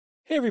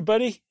Hey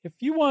everybody, if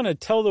you want to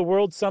tell the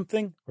world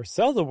something or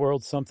sell the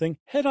world something,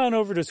 head on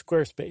over to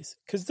Squarespace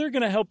because they're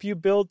going to help you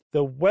build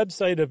the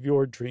website of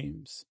your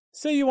dreams.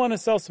 Say you want to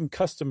sell some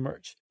custom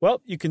merch.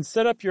 Well, you can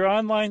set up your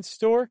online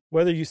store,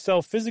 whether you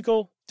sell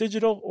physical,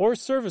 digital, or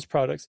service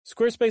products.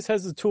 Squarespace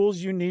has the tools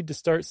you need to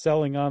start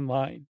selling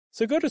online.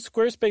 So go to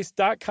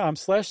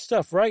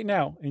squarespace.com/stuff right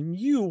now and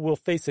you will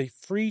face a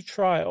free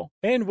trial.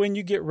 And when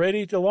you get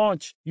ready to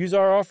launch, use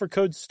our offer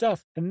code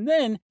STUFF and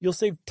then you'll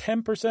save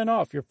 10%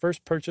 off your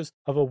first purchase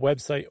of a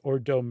website or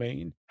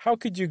domain. How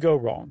could you go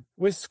wrong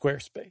with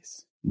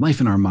Squarespace?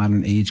 Life in our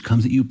modern age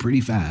comes at you pretty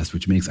fast,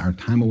 which makes our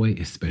time away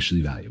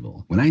especially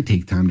valuable. When I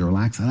take time to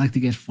relax, I like to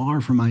get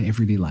far from my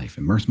everyday life,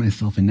 immerse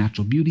myself in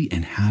natural beauty,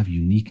 and have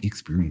unique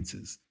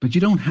experiences. But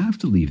you don't have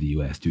to leave the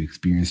U.S. to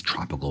experience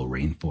tropical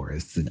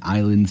rainforests and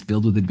islands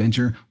filled with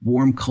adventure,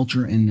 warm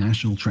culture, and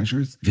national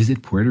treasures.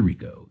 Visit Puerto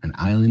Rico, an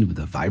island with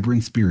a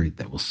vibrant spirit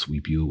that will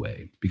sweep you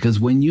away. Because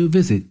when you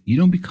visit, you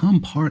don't become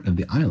part of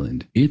the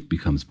island, it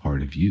becomes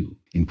part of you.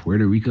 In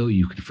Puerto Rico,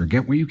 you can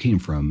forget where you came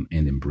from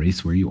and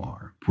embrace where you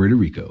are. Puerto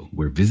Rico,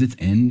 where visits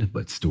end,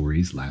 but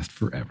stories last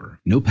forever.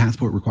 No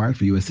passport required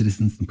for U.S.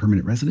 citizens and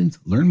permanent residents.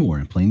 Learn more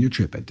and plan your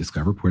trip at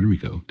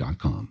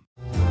discoverpuertorico.com.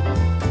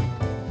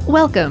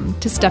 Welcome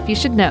to Stuff You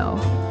Should Know,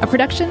 a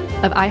production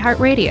of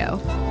iHeartRadio.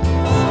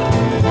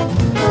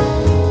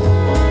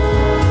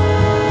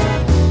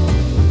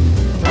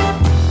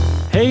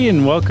 Hey,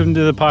 and welcome to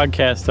the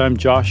podcast. I'm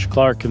Josh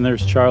Clark, and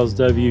there's Charles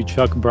W.,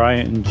 Chuck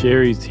Bryant, and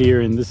Jerry's here,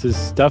 and this is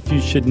Stuff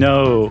You Should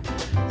Know,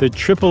 the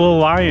Triple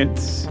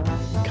Alliance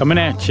coming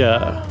at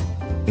ya,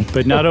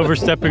 but not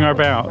overstepping our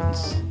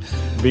bounds.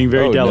 Being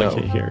very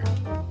delicate here.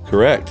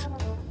 Correct.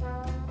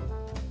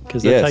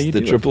 Because that's how you do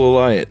it. Yes, the Triple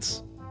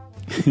Alliance.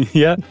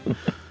 Yeah.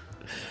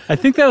 I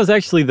think that was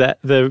actually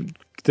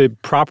the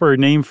proper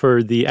name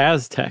for the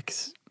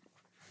Aztecs.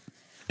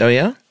 Oh,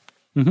 yeah?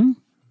 Mm-hmm.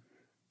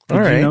 Did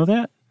you know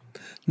that?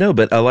 No,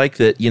 but I like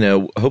that,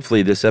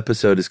 hopefully this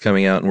episode is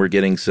coming out and we're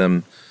getting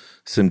some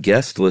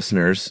guest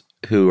listeners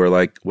who are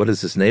like, what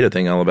is this NATO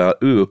thing all about?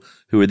 Ooh,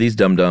 who are these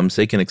dum-dums?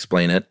 They can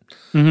explain it.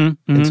 Mm-hmm,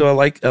 mm-hmm. And so I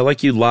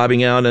like you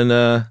lobbing out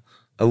a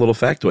little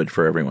factoid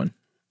for everyone.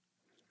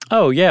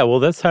 Oh, yeah. Well,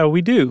 that's how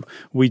we do.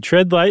 We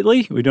tread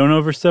lightly, we don't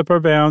overstep our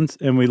bounds,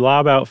 and we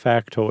lob out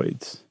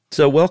factoids.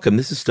 So welcome.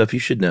 This is Stuff You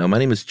Should Know. My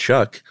name is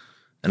Chuck,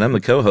 and I'm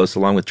the co-host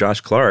along with Josh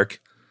Clark.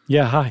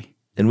 Yeah, hi.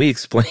 And we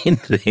explain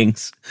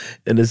things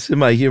in a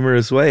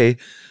semi-humorous way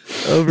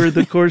over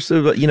the course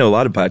of, a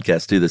lot of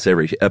podcasts do this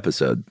every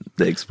episode.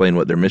 They explain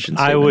what their mission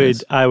statement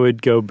is. I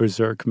would go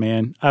berserk,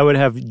 man. I would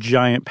have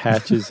giant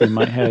patches in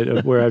my head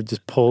of where I've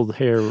just pulled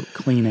hair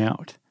clean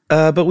out.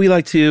 But we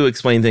like to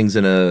explain things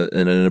in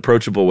an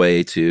approachable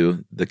way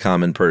to the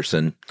common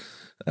person.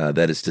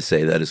 That is to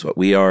say, that is what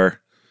we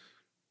are.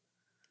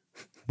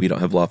 We don't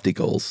have lofty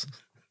goals.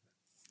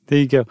 There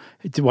you go.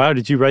 Wow,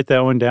 did you write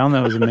that one down?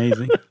 That was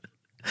amazing.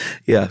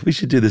 Yeah, we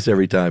should do this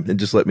every time and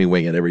just let me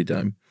wing it every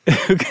time.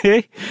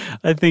 Okay.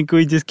 I think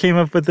we just came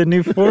up with a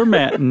new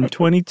format in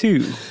 22.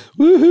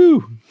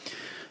 Woohoo!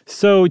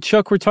 So,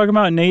 Chuck, we're talking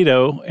about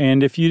NATO,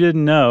 and if you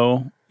didn't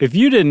know,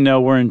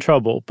 we're in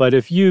trouble. But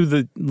if you,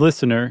 the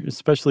listener,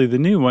 especially the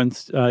new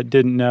ones,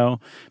 didn't know,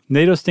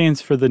 NATO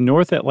stands for the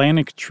North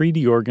Atlantic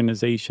Treaty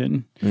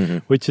Organization, mm-hmm.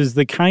 which is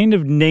the kind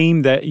of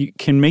name that you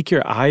can make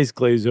your eyes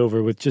glaze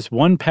over with just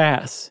one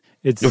pass.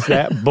 It's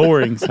that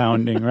boring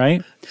sounding,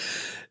 right?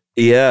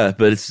 Yeah,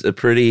 but it's a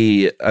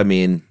pretty, I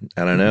don't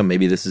know,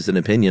 maybe this is an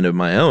opinion of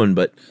my own,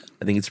 but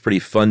I think it's pretty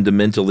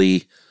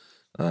fundamentally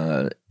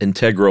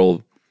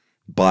integral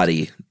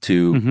body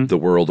to mm-hmm. the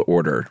world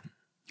order.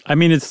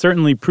 It's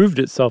certainly proved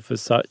itself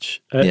as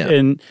such. Yeah.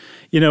 And,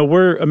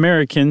 we're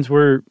Americans,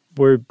 we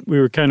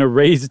were kind of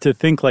raised to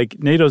think like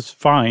NATO's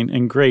fine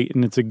and great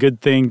and it's a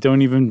good thing.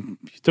 Don't even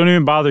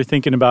bother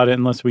thinking about it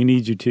unless we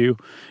need you to.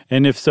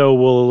 And if so,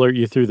 we'll alert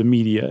you through the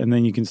media and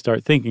then you can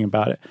start thinking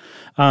about it.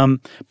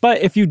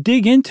 But if you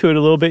dig into it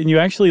a little bit and you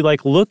actually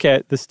look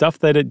at the stuff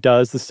that it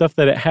does, the stuff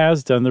that it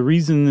has done, the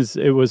reasons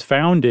it was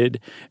founded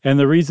and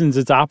the reasons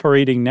it's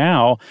operating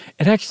now,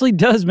 it actually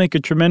does make a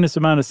tremendous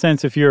amount of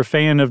sense if you're a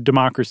fan of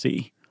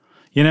democracy.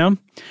 Sure.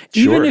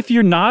 Even if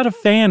you're not a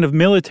fan of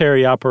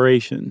military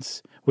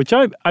operations, which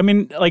I'm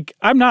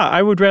not.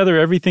 I would rather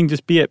everything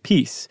just be at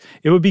peace.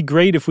 It would be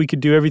great if we could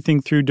do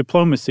everything through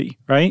diplomacy,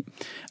 right?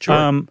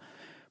 Sure.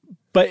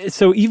 But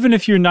so even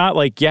if you're not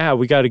we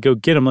got to go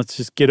get them, let's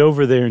just get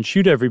over there and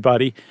shoot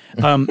everybody,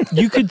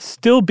 you could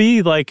still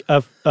be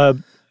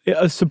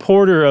a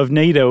supporter of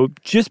NATO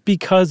just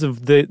because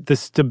of the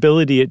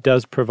stability it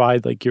does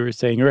provide, like you were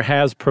saying, or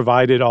has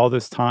provided all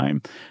this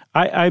time.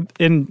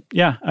 In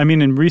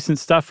recent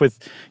stuff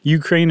with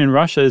Ukraine and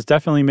Russia has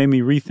definitely made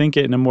me rethink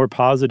it in a more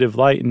positive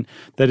light and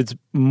that it's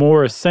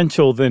more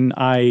essential than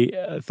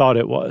I thought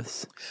it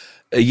was.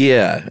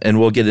 Yeah, and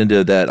we'll get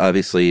into that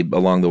obviously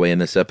along the way in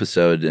this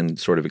episode and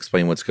sort of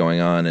explain what's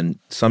going on in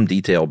some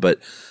detail. But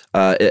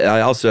I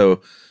also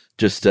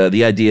just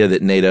the idea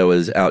that NATO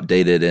is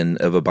outdated and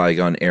of a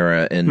bygone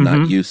era and mm-hmm.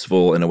 not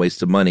useful and a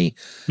waste of money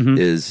mm-hmm.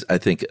 is, I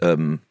think,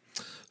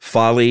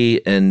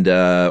 folly, and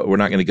we're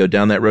not going to go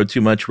down that road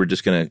too much. We're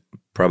just going to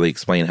probably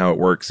explain how it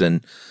works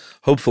and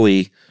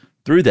hopefully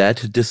through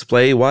that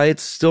display why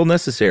it's still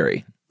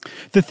necessary.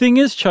 The thing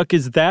is, Chuck,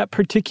 is that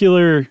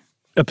particular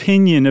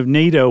opinion of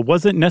NATO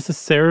wasn't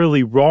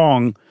necessarily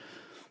wrong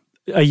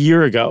a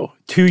year ago,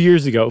 2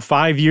 years ago,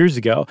 5 years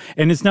ago.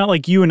 And it's not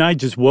like you and I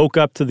just woke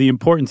up to the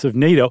importance of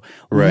NATO.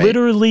 Right.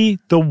 Literally,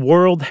 the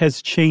world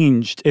has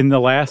changed in the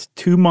last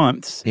 2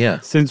 months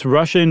since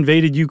Russia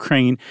invaded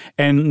Ukraine.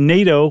 And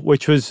NATO,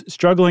 which was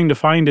struggling to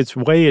find its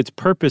way, its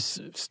purpose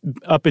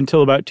up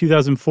until about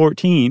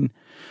 2014,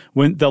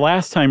 when the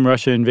last time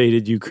Russia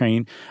invaded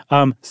Ukraine,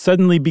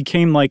 suddenly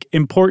became like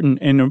important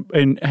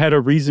and had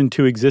a reason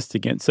to exist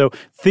again. So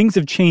things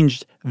have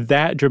changed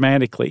that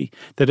dramatically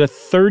that a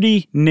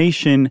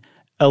 30-nation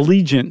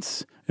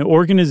allegiance, an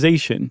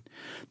organization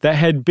that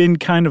had been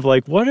kind of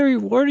like, what are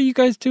you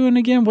guys doing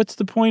again? What's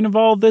the point of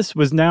all this?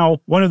 Was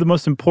now one of the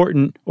most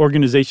important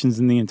organizations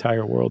in the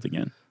entire world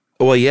again.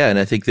 Well, yeah, and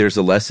I think there's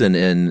a lesson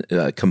in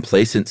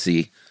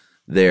complacency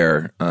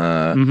there.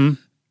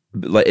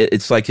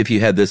 It's like if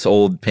you had this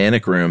old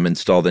panic room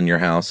installed in your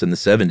house in the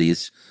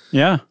 70s.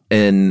 Yeah.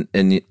 And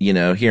you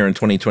know, here in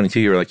 2022,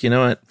 you're like, you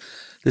know what?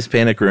 This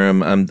panic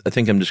room, I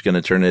think I'm just going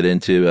to turn it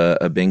into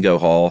a bingo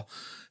hall.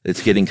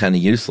 It's getting kind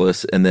of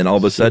useless. And then all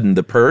of a sudden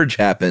the purge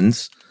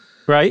happens.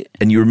 Right.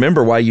 And you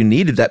remember why you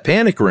needed that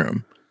panic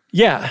room.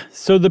 Yeah.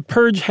 So the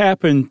purge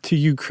happened to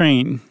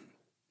Ukraine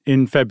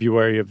in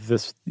February of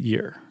this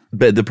year.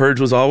 But the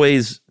purge was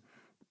always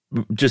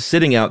just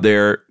sitting out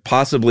there,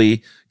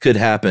 possibly could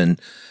happen.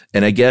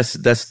 And I guess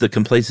that's the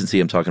complacency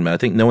I'm talking about. I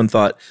think no one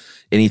thought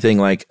anything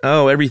like,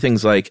 oh,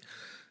 everything's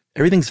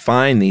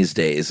fine these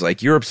days.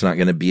 Like Europe's not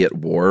going to be at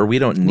war. We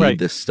don't need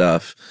this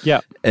stuff. Yeah.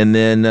 And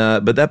then,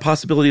 but that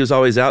possibility was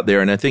always out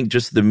there. And I think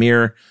just the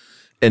mere,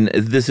 and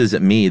this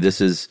isn't me,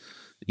 this is,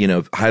 you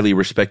know, highly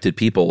respected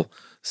people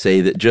say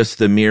that just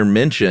the mere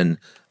mention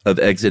of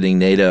exiting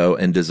NATO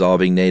and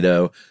dissolving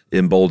NATO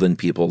emboldened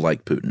people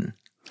like Putin.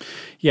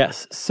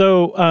 Yes.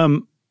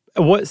 So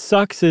what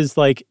sucks is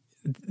like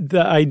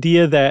the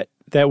idea that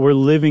we're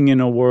living in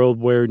a world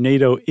where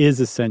NATO is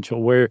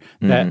essential, where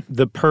that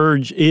the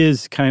purge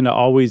is kind of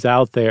always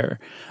out there.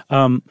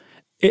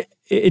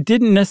 It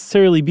didn't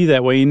necessarily be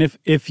that way. And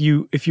if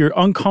you're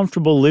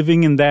uncomfortable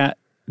living in that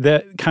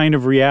kind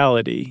of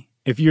reality,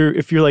 if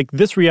you're like,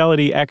 this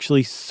reality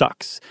actually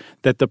sucks,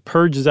 that the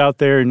purge is out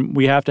there and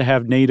we have to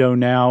have NATO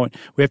now and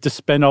we have to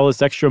spend all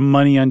this extra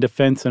money on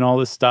defense and all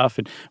this stuff,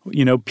 and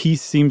you know,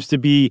 peace seems to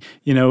be,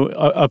 you know,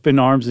 up in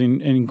arms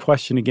and in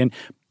question again.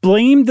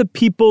 Blame the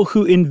people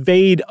who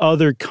invade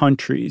other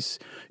countries.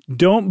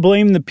 Don't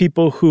blame the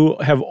people who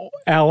have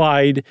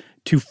allied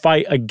to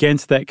fight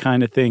against that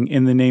kind of thing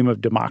in the name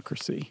of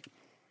democracy.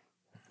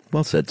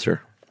 Well said, sir.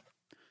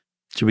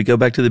 Should we go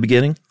back to the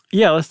beginning?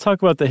 Yeah, let's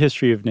talk about the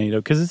history of NATO,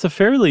 because it's a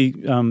fairly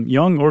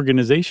young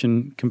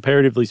organization,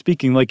 comparatively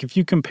speaking. Like if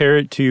you compare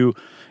it to,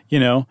 you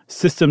know,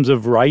 systems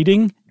of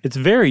writing, it's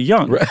very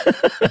young. Right.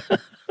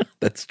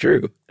 That's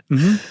true.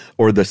 Mm-hmm.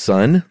 Or the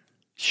sun.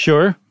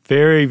 Sure.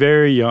 Very,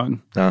 very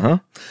young.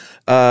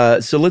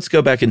 So let's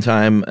go back in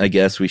time. I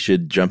guess we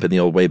should jump in the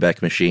old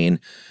Wayback Machine.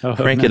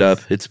 Crank it up.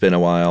 It's been a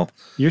while.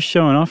 You're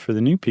showing off for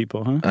the new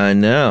people, huh? I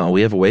know.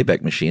 We have a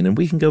Wayback Machine, and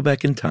we can go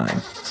back in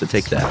time. So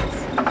take that.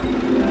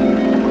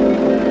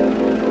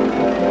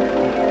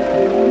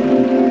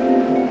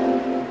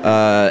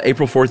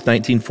 April 4th,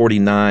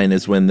 1949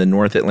 is when the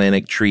North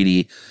Atlantic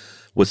Treaty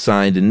was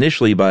signed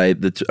initially by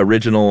the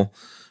original,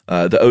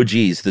 the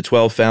OGs, the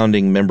 12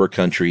 founding member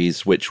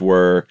countries, which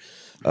were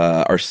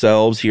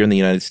ourselves here in the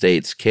United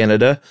States,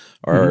 Canada,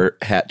 our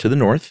hat to the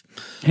north.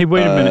 Hey,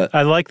 wait a minute.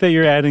 I like that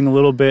you're adding a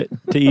little bit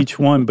to each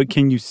one, but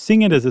can you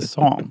sing it as a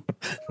song?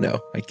 No,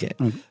 I can't.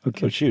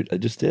 Okay. Oh, shoot. I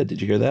just did.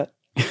 Did you hear that?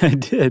 I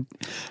did.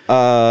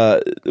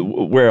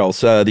 Where else?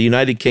 The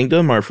United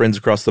Kingdom, our friends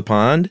across the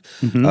pond.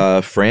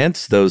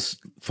 France, those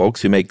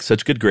folks who make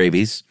such good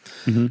gravies.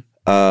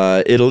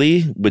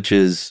 Italy, which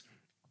is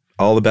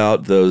all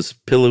about those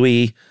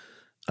pillowy,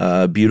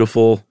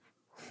 beautiful,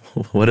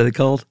 what are they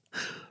called?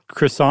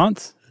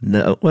 Croissants?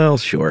 No, well,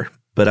 sure.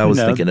 But I was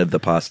thinking of the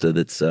pasta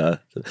that's the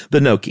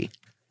gnocchi.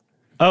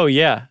 Oh,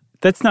 yeah.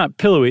 That's not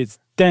pillowy. It's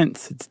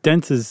dense. It's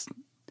dense as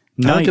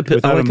night.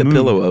 I like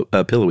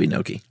a pillowy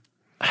gnocchi.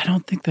 I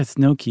don't think that's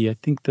gnocchi. I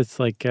think that's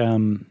like...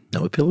 No,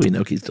 a pillowy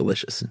gnocchi is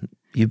delicious.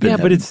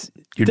 But it's...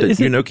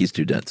 Your gnocchi's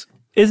too dense.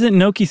 Isn't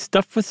gnocchi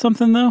stuffed with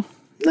something, though?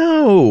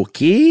 No,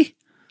 Key.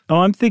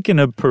 Oh, I'm thinking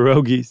of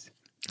pierogies.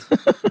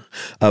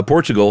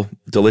 Portugal,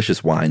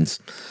 delicious wines.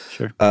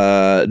 Sure.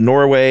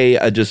 Norway,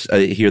 I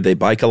hear they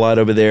bike a lot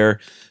over there.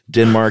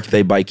 Denmark,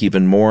 they bike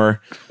even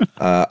more.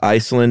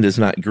 Iceland is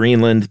not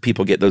Greenland.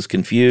 People get those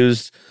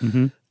confused.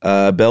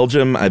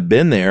 Belgium, I've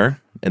been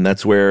there, and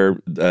that's where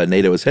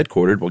NATO is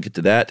headquartered. We'll get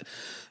to that.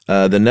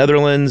 The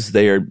Netherlands,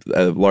 they are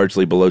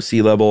largely below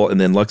sea level.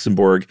 And then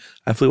Luxembourg,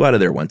 I flew out of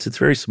there once. It's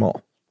very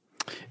small.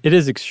 It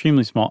is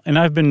extremely small. And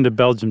I've been to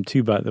Belgium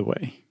too, by the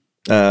way.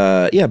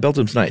 Yeah,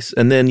 Belgium's nice.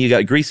 And then you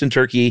got Greece and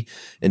Turkey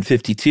in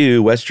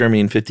 52, West Germany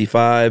in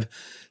 55,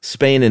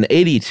 Spain in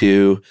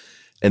 82,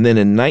 And then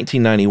in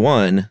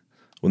 1991,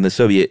 when the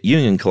Soviet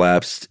Union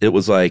collapsed, it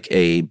was like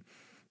a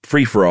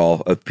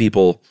free-for-all of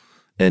people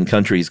and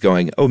countries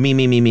going, oh,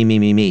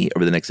 me,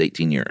 over the next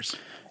 18 years.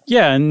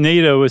 Yeah, and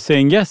NATO was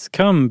saying, yes,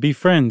 come be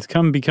friends,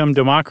 come become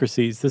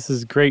democracies. This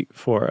is great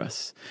for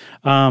us.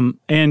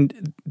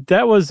 And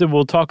that was,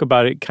 we'll talk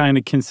about it, kind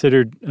of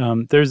considered,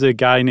 there's a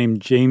guy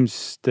named James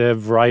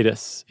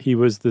Stavridis. He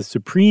was the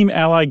Supreme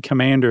Allied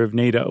Commander of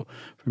NATO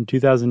from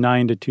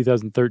 2009 to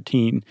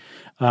 2013.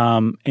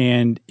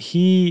 And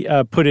he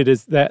put it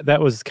as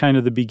that was kind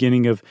of the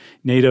beginning of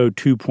NATO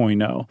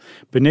 2.0.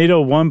 But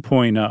NATO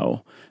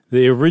 1.0,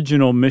 the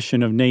original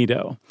mission of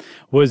NATO,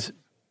 was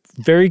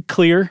very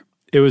clear.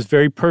 It was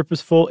very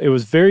purposeful. It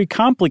was very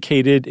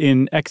complicated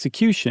in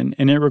execution,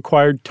 and it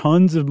required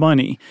tons of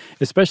money,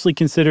 especially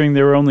considering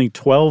there were only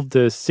 12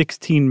 to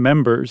 16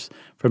 members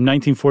from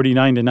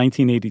 1949 to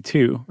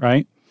 1982,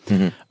 right?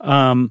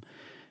 Mm-hmm.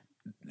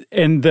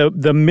 And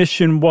the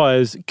mission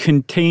was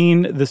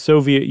contain the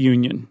Soviet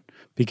Union,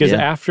 because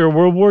after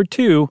World War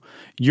II,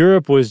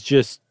 Europe was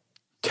just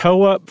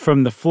toe up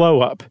from the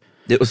flow up.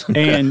 It was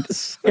and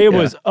it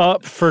was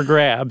up for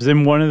grabs.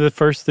 And one of the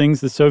first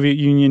things the Soviet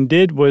Union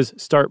did was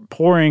start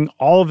pouring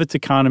all of its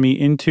economy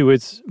into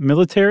its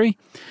military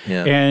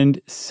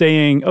and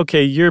saying,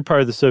 okay, you're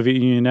part of the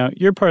Soviet Union now,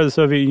 you're part of the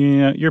Soviet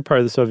Union now, you're part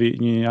of the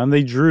Soviet Union now. And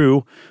they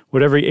drew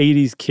what every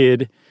 80s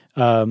kid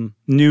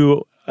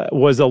knew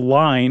was a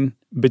line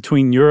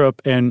between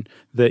Europe and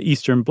the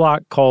Eastern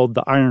Bloc called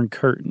the Iron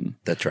Curtain.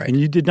 That's right. And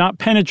you did not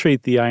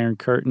penetrate the Iron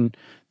Curtain.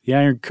 The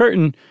Iron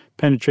Curtain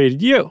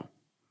penetrated you.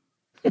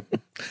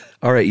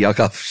 All right,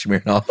 Yakov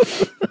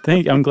Smirnoff.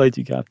 I'm glad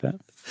you got that.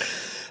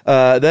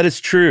 That is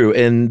true,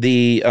 and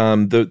the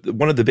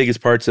one of the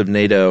biggest parts of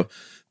NATO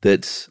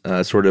that's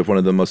sort of one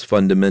of the most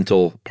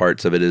fundamental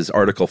parts of it is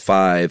Article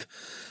 5,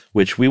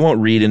 which we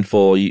won't read in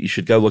full. You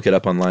should go look it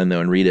up online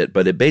though and read it.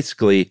 But it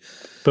basically,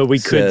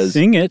 could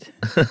sing it.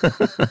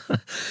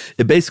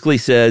 It basically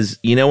says,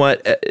 you know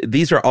what?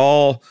 These are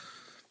all.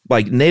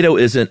 Like, NATO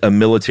isn't a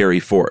military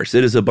force.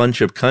 It is a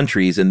bunch of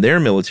countries and their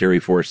military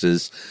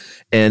forces,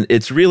 and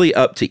it's really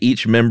up to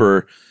each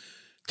member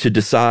to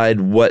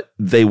decide what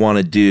they want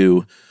to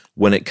do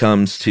when it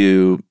comes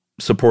to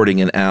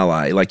supporting an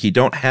ally. Like, you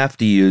don't have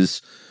to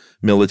use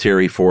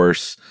military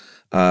force.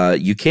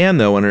 You can,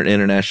 though, under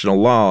international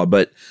law,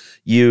 but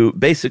you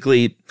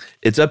basically,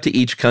 it's up to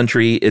each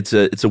country. It's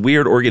a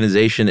weird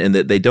organization in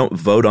that they don't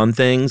vote on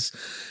things.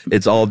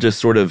 It's all just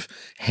sort of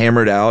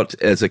hammered out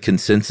as a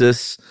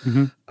consensus,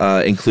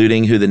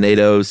 including who the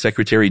NATO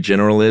Secretary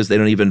General is. They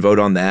don't even vote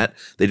on that.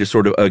 They just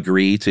sort of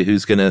agree to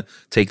who's going to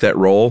take that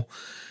role.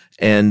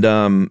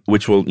 And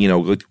which we'll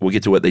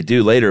get to what they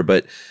do later.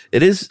 But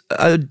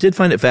I did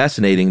find it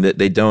fascinating that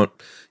they don't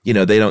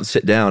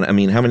sit down. I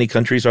mean, how many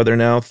countries are there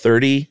now?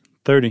 30?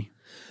 30.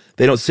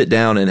 They don't sit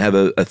down and have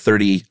a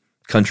 30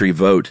 country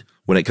vote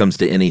when it comes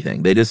to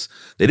anything. They just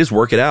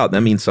work it out.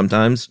 That means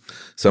sometimes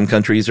some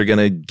countries are going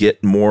to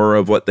get more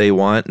of what they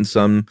want, and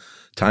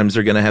sometimes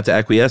they're going to have to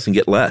acquiesce and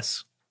get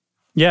less.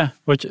 Yeah,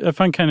 which I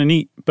find kind of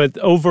neat. But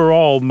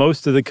overall,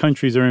 most of the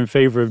countries are in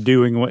favor of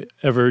doing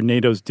whatever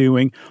NATO's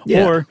doing,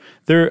 or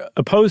they're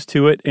opposed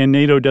to it and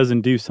NATO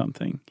doesn't do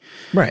something.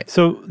 Right.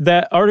 So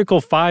that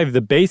Article 5,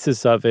 the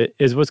basis of it,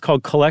 is what's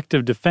called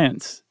collective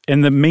defense.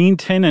 And the main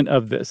tenet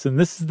of this, and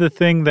this is the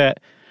thing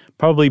that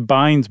probably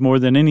binds more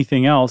than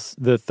anything else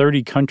the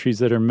 30 countries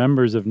that are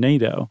members of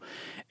NATO,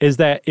 is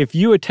that if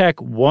you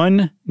attack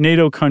one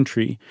NATO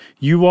country,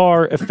 you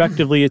are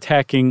effectively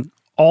attacking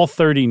all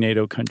 30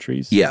 NATO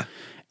countries. Yeah.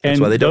 That's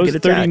why they don't get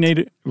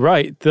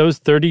attacked. Those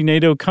 30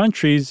 NATO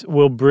countries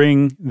will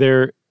bring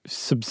their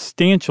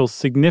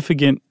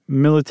significant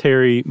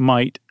military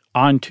might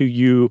onto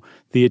you,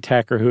 the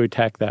attacker who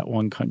attacked that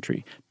one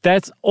country.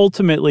 That's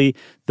ultimately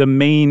the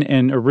main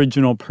and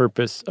original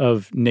purpose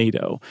of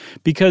NATO.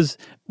 Because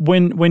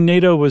when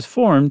NATO was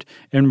formed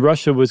and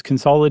Russia was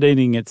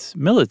consolidating its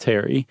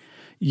military,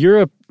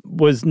 Europe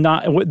was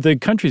not, the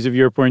countries of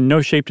Europe were in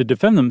no shape to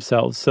defend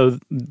themselves. So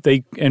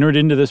they entered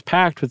into this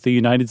pact with the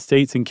United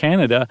States and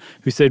Canada,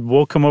 who said,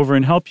 we'll come over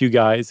and help you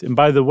guys. And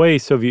by the way,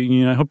 Soviet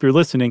Union, I hope you're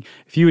listening.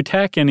 If you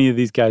attack any of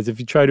these guys, if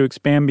you try to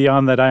expand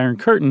beyond that Iron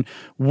Curtain,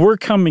 we're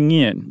coming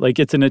in. Like,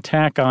 it's an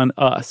attack on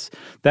us.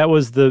 That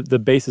was the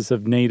basis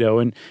of NATO,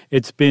 and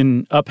it's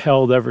been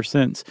upheld ever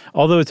since.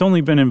 Although it's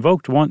only been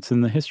invoked once in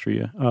the history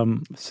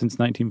since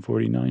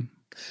 1949.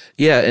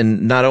 Yeah,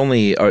 and not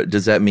only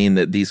does that mean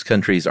that these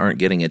countries aren't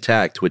getting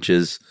attacked, which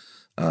has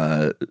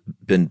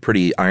been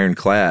pretty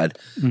ironclad,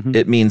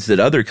 it means that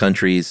other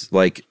countries,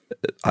 like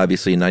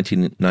obviously in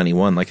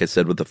 1991, like I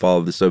said, with the fall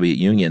of the Soviet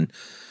Union,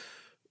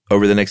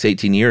 over the next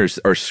 18 years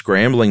are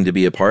scrambling to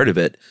be a part of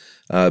it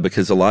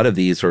because a lot of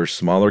these are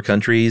smaller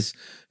countries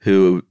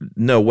who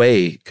no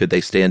way could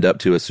they stand up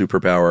to a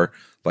superpower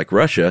like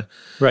Russia.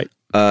 Right.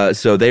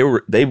 So they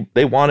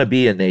want to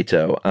be in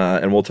NATO,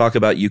 and we'll talk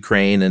about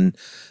Ukraine and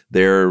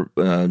their,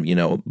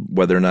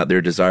 whether or not their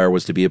desire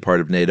was to be a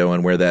part of NATO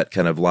and where that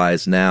kind of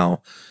lies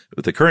now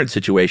with the current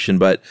situation.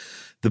 But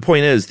the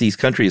point is, these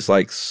countries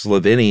like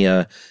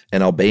Slovenia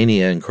and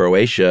Albania and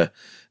Croatia,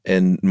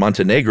 And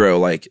Montenegro,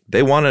 like,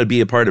 they want to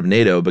be a part of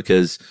NATO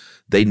because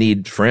they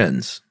need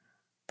friends.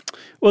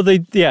 Well, they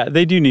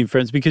do need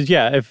friends because,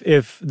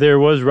 if there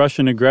was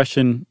Russian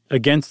aggression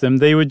against them,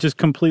 they would just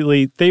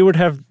they would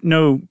have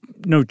no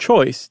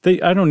choice.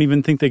 I don't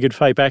even think they could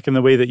fight back in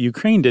the way that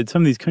Ukraine did.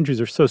 Some of these countries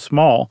are so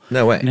small.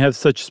 No way. And have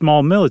such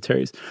small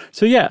militaries.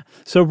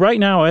 So right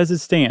now, as it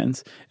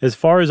stands, as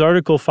far as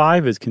Article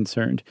 5 is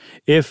concerned,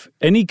 if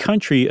any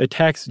country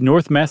attacks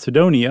North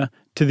Macedonia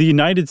to the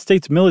United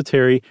States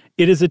military,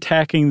 it is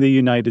attacking the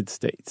United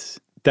States.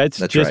 That's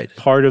just right.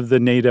 Part of the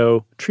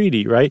NATO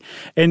treaty, right?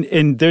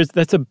 And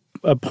that's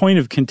a point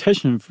of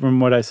contention from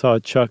what I saw,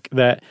 Chuck,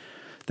 that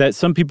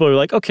some people are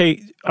like,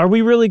 okay, are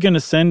we really going to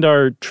send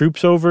our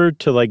troops over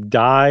to like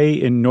die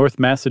in North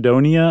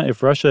Macedonia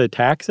if Russia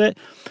attacks it?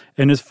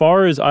 And as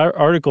far as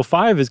Article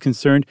 5 is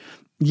concerned,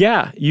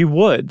 yeah, you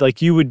would.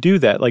 Like, you would do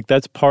that. Like,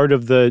 that's part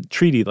of the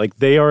treaty. Like,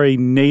 they are a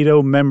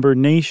NATO member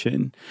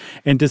nation.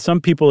 And to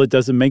some people, it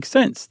doesn't make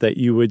sense that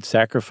you would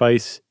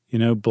sacrifice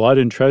blood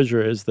and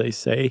treasure, as they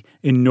say,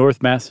 in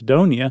North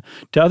Macedonia.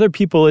 To other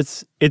people,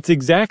 it's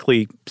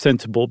exactly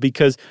sensible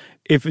because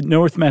if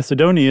North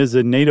Macedonia is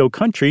a NATO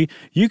country,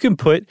 you can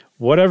put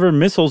whatever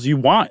missiles you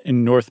want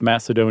in North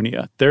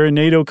Macedonia. They're a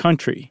NATO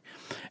country.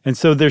 And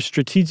so they're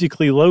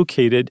strategically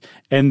located,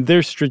 and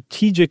their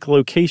strategic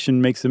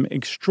location makes them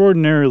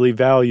extraordinarily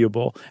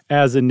valuable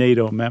as a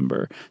NATO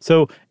member.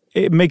 So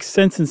it makes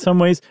sense in some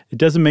ways. It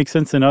doesn't make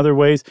sense in other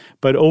ways.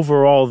 But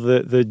overall,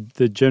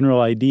 the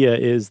general idea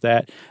is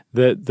that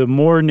the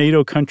more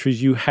NATO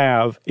countries you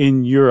have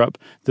in Europe,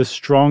 the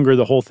stronger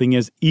the whole thing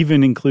is,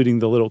 even including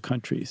the little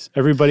countries.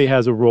 Everybody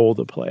has a role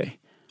to play.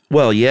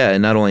 Well, yeah,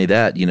 and not only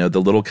that,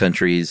 the little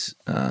countries,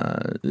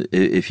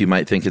 if you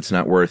might think it's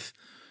not worth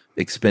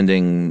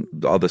expending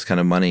all this kind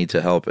of money to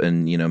help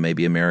and,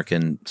 maybe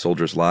American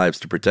soldiers' lives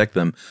to protect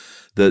them,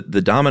 the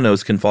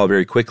dominoes can fall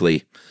very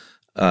quickly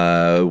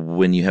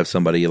when you have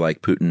somebody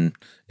like Putin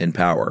in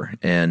power.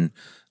 And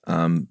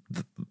most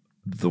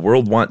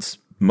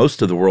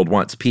of the world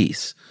wants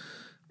peace.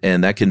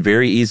 And that can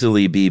very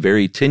easily be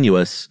very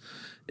tenuous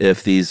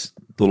if these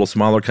little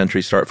smaller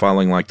countries start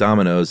falling like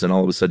dominoes and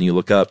all of a sudden you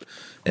look up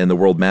and the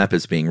world map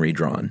is being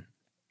redrawn.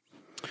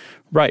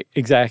 Right,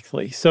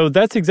 exactly. So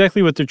that's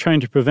exactly what they're trying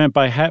to prevent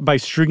by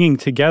stringing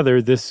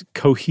together this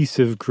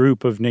cohesive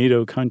group of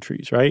NATO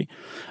countries, right?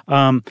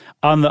 On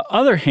the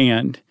other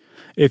hand,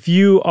 if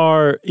you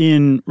are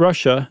in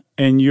Russia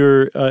and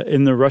you're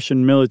in the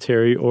Russian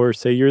military, or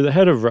say you're the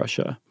head of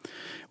Russia,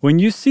 when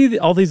you see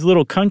all these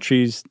little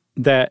countries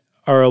that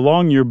are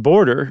along your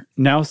border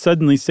now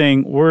suddenly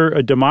saying we're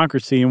a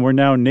democracy and we're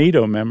now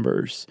NATO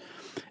members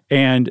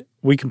and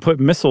we can put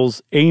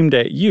missiles aimed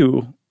at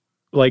you,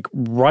 like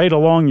right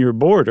along your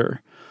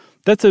border,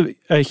 that's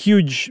a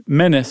huge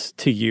menace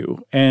to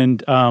you. And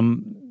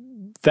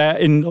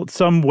that in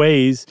some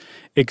ways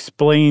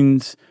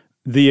explains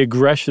the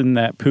aggression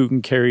that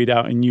Putin carried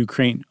out in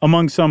Ukraine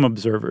among some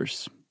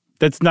observers.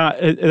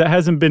 It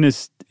hasn't been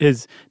his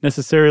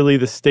necessarily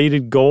the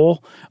stated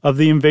goal of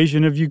the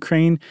invasion of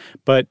Ukraine,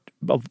 but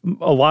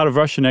a lot of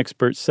Russian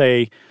experts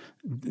say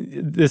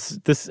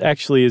this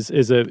actually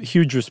is a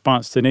huge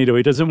response to NATO.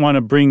 He doesn't want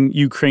to bring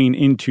Ukraine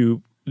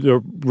into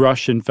the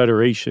Russian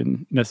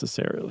Federation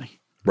necessarily.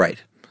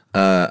 Right.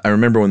 I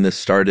remember when this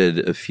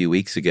started a few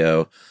weeks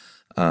ago,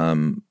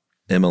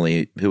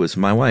 Emily, who was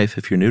my wife,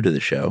 if you're new to the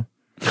show,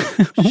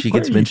 she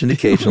gets mentioned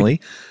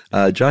occasionally.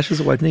 Josh has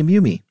a wife named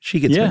Yumi. She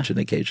gets mentioned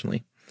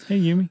occasionally. Hey,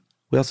 Yumi.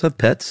 We also have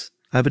pets.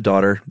 I have a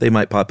daughter. They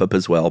might pop up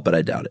as well, but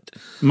I doubt it.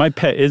 My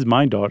pet is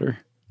my daughter.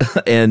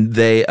 And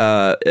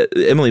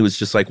Emily was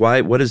just like,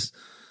 why? What is,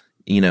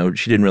 she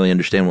didn't really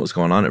understand what was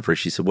going on at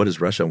first. She said, what does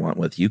Russia want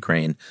with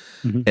Ukraine?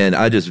 Mm-hmm. And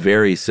I just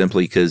very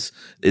simply, because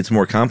it's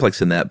more complex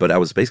than that, but I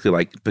was basically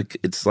like,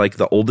 it's like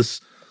the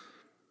oldest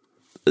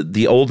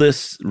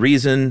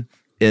reason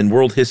in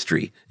world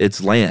history.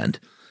 It's land.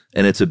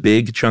 And it's a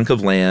big chunk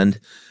of land,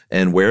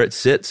 and where it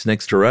sits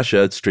next to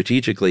Russia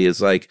strategically is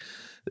like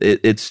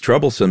it's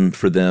troublesome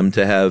for them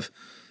to have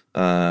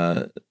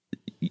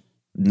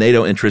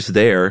NATO interests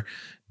there,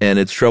 and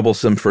it's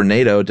troublesome for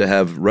NATO to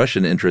have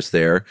Russian interests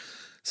there.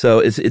 So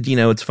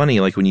it's funny,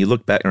 like when you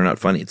look back, or not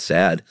funny, it's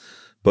sad,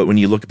 but when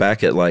you look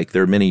back at like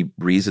there are many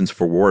reasons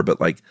for war,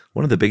 but like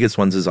one of the biggest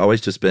ones has always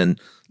just been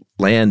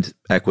land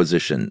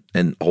acquisition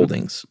and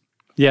holdings.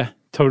 Yeah,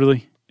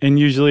 totally. And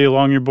usually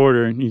along your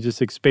border, and you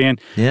just expand.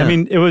 Yeah. I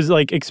mean, it was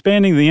like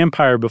expanding the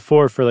empire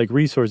before for like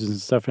resources and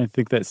stuff, and I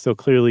think that still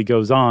clearly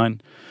goes on.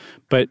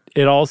 But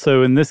it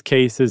also, in this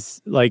case, is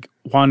like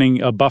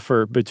wanting a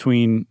buffer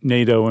between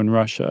NATO and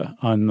Russia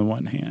on the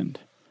one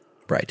hand.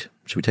 Right.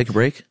 Should we take a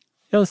break?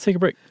 Yeah, let's take a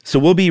break. So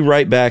we'll be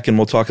right back, and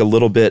we'll talk a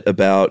little bit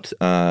about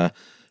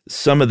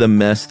some of the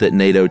mess that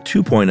NATO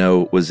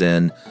 2.0 was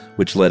in,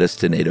 which led us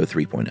to NATO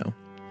 3.0.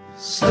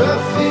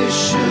 Stuff you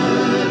should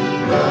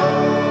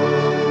know.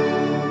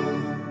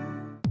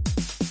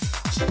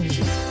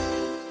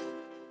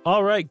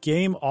 All right,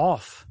 game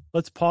off.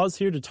 Let's pause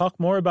here to talk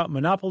more about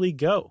Monopoly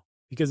Go.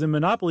 Because in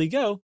Monopoly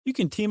Go, you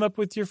can team up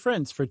with your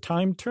friends for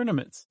timed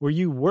tournaments where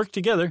you work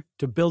together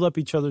to build up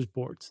each other's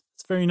boards.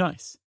 It's very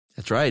nice.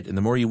 That's right. And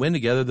the more you win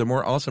together, the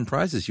more awesome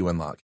prizes you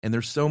unlock. And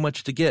there's so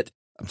much to get.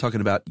 I'm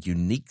talking about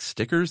unique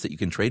stickers that you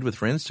can trade with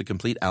friends to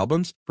complete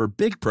albums for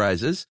big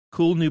prizes,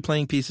 cool new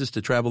playing pieces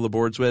to travel the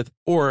boards with,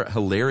 or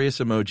hilarious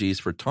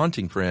emojis for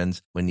taunting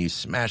friends when you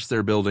smash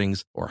their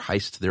buildings or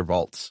heist their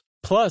vaults.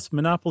 Plus,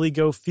 Monopoly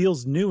Go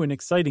feels new and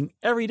exciting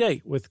every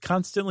day with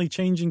constantly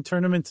changing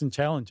tournaments and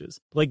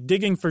challenges, like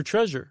digging for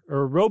treasure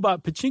or a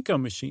robot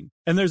pachinko machine.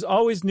 And there's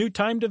always new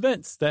timed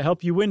events that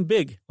help you win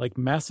big, like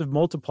massive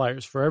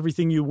multipliers for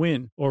everything you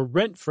win or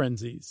rent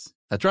frenzies.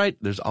 That's right.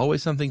 There's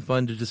always something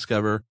fun to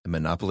discover in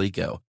Monopoly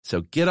Go.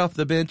 So get off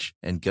the bench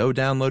and go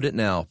download it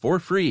now for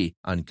free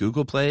on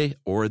Google Play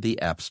or the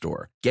App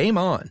Store. Game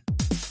on!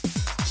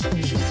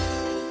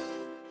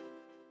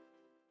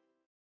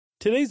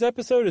 Today's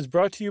episode is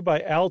brought to you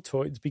by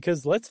Altoids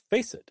because, let's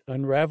face it,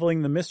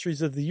 unraveling the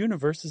mysteries of the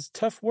universe is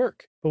tough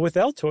work. But with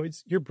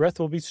Altoids, your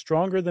breath will be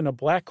stronger than a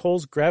black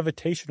hole's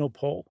gravitational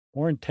pull,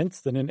 more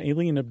intense than an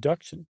alien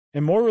abduction,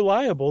 and more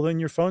reliable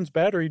than your phone's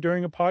battery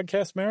during a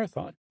podcast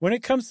marathon. When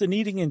it comes to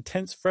needing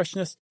intense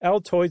freshness,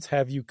 Altoids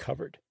have you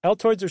covered.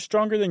 Altoids are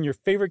stronger than your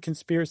favorite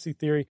conspiracy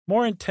theory,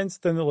 more intense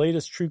than the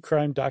latest true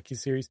crime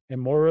docuseries, and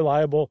more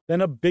reliable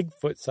than a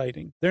Bigfoot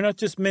sighting. They're not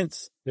just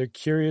mints, they're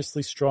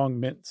curiously strong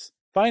mints.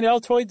 Find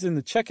Altoids in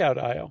the checkout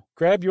aisle.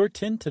 Grab your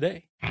tin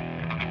today.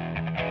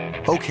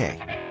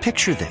 Okay,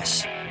 picture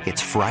this.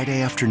 It's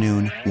Friday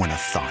afternoon when a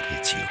thought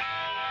hits you.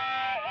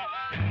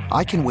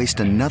 I can waste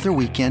another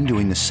weekend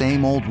doing the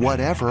same old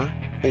whatever,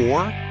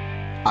 or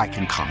I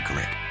can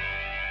conquer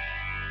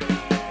it.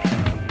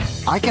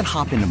 I can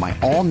hop into my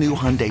all-new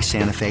Hyundai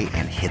Santa Fe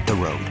and hit the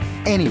road.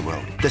 Any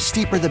road. The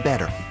steeper, the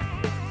better.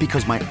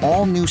 Because my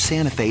all-new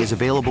Santa Fe is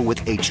available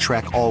with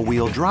H-Track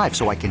all-wheel drive,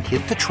 so I can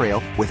hit the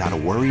trail without a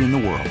worry in the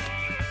world.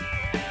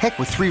 Heck,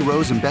 with 3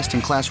 rows and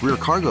best-in-class rear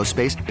cargo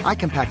space, I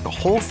can pack the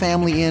whole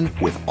family in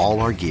with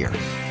all our gear.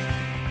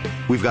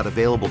 We've got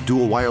available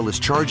dual wireless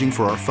charging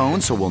for our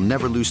phones, so we'll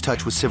never lose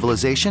touch with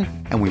civilization,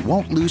 and we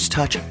won't lose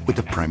touch with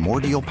the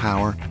primordial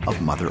power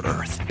of Mother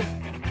Earth.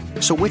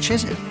 So which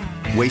is it?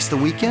 Waste the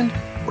weekend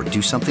or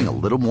do something a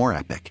little more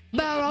epic?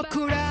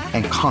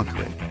 And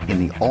conquer it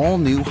in the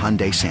all-new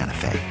Hyundai Santa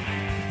Fe.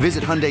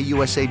 Visit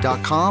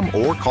HyundaiUSA.com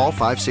or call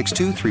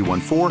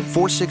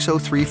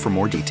 562-314-4603 for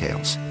more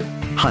details.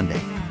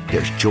 Hyundai,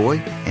 there's joy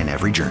in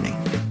every journey.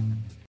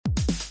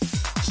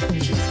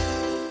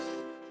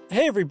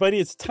 Hey everybody,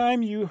 it's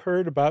time you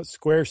heard about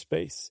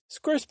Squarespace.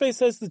 Squarespace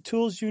has the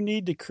tools you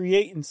need to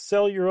create and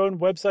sell your own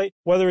website.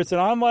 Whether it's an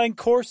online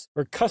course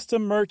or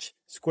custom merch,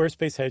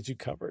 Squarespace has you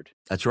covered.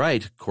 That's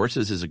right.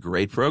 Courses is a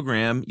great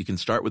program. You can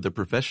start with a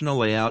professional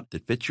layout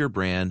that fits your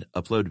brand,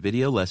 upload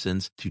video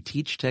lessons to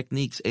teach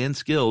techniques and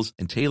skills,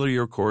 and tailor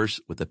your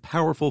course with a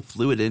powerful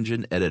Fluid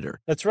Engine editor.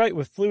 That's right.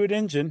 With Fluid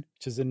Engine,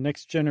 which is a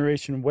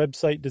next-generation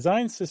website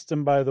design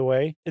system, by the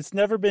way, it's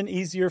never been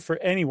easier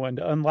for anyone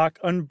to unlock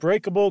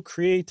unbreakable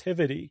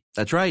creativity.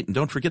 That's right. And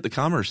don't forget the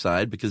commerce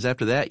side, because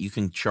after that, you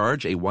can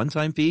charge a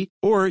one-time fee,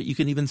 or you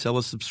can even sell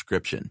a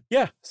subscription.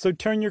 Yeah, so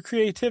turn your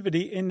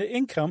creativity into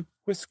income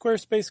with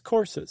Squarespace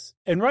courses.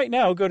 And right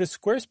now, go to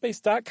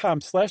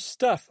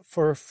squarespace.com/stuff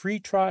for a free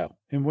trial.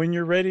 And when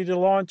you're ready to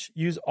launch,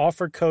 use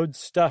offer code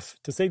STUFF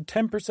to save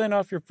 10%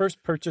 off your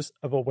first purchase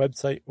of a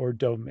website or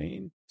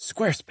domain.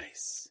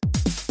 Squarespace.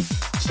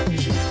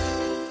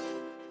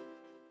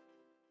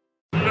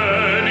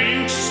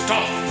 Learning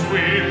stuff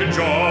with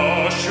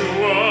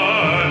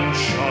Joshua and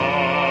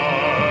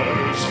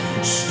Charles.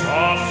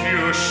 Stuff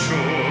you should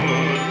know.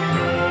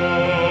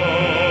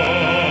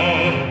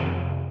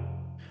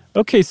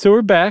 Okay, so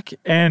we're back,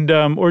 and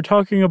we're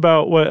talking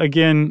about what,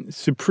 again,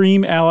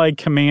 Supreme Allied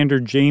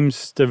Commander James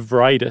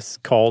Stavridis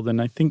called,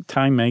 and I think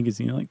Time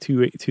Magazine, like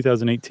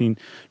 2018,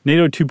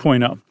 NATO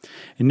 2.0.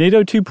 And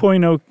NATO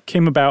 2.0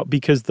 came about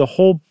because the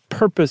whole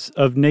purpose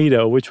of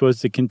NATO, which was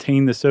to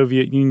contain the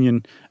Soviet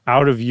Union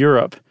out of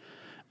Europe,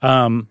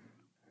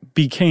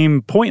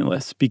 became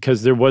pointless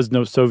because there was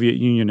no Soviet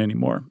Union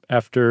anymore.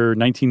 After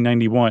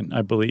 1991,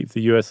 I believe,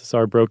 the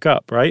USSR broke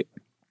up, right?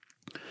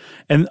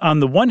 And on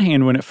the one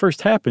hand, when it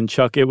first happened,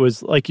 Chuck, it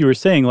was like you were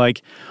saying,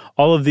 like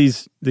all of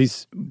these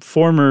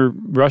former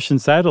Russian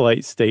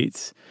satellite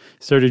states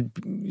started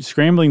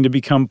scrambling to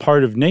become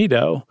part of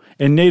NATO,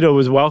 and NATO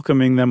was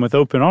welcoming them with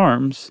open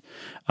arms.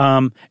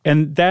 And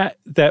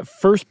that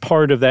first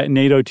part of that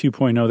NATO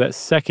 2.0, that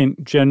second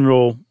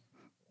general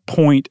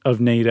point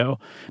of NATO,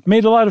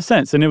 made a lot of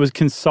sense. And it was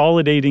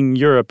consolidating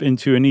Europe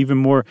into an even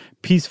more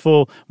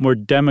peaceful, more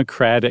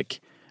democratic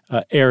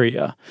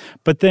area.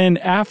 But then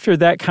after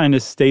that kind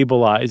of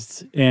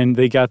stabilized and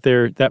they got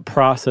that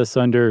process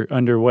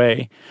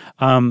underway,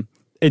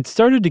 it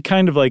started to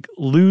kind of like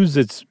lose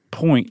its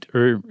point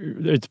or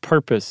its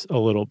purpose a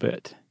little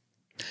bit.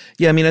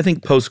 Yeah, I mean, I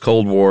think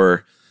post-Cold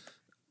War,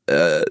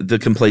 the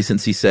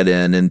complacency set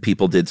in and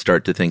people did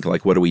start to think,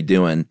 like, what are we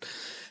doing?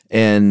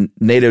 And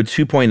NATO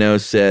 2.0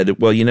 said,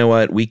 well, you know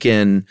what? We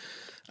can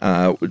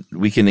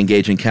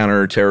engage in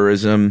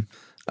counterterrorism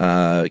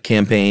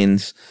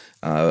campaigns.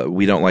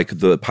 We don't like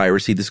the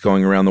piracy that's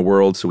going around the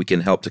world, so we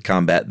can help to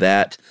combat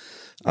that.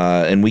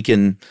 And we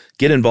can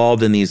get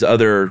involved in these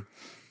other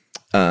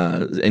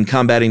in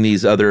combating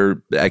these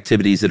other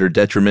activities that are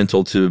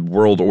detrimental to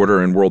world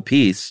order and world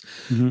peace.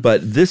 Mm-hmm.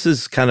 But this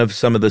is kind of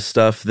some of the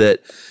stuff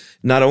that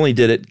not only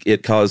did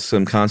it cause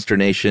some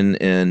consternation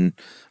in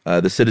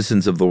the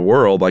citizens of the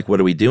world, like what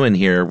are we doing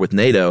here with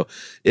NATO?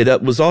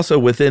 It was also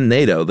within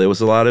NATO. There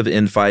was a lot of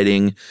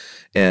infighting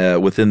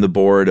within the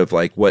board of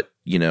like what,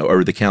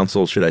 or the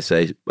council, should I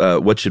say,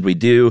 what should we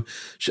do?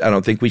 I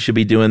don't think we should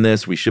be doing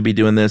this. We should be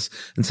doing this.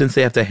 And since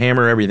they have to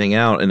hammer everything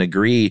out and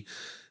agree,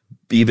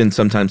 even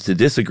sometimes to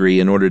disagree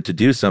in order to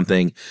do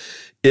something,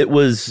 it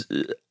was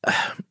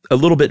a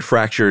little bit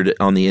fractured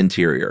on the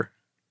interior.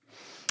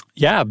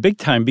 Yeah, big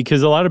time,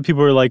 because a lot of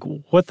people are like,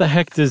 what the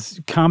heck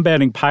does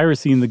combating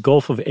piracy in the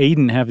Gulf of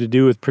Aden have to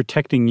do with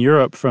protecting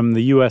Europe from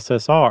the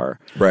USSR?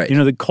 Right.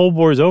 The Cold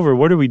War is over.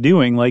 What are we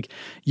doing? Like,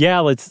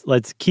 yeah,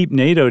 let's keep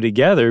NATO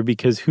together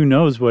because who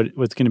knows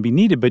what's going to be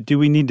needed, but do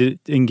we need to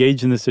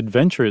engage in this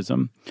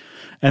adventurism?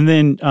 And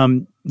then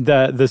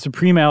the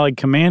Supreme Allied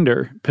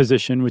Commander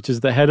position, which is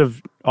the head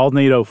of all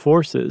NATO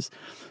forces,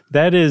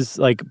 that is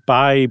like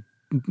by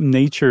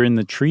nature in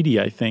the treaty,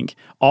 I think,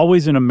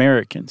 always an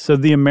American. So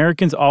the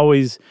Americans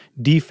always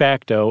de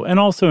facto,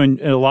 and also in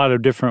a lot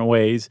of different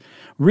ways,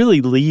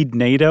 really lead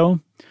NATO.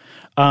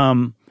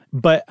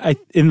 But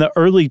in the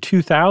early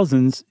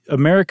 2000s,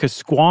 America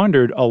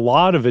squandered a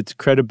lot of its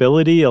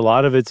credibility, a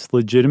lot of its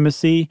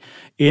legitimacy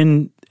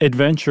in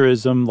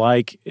adventurism,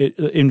 like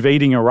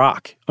invading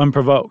Iraq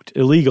unprovoked,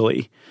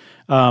 illegally.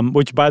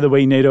 Which, by the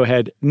way, NATO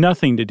had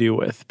nothing to do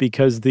with,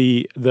 because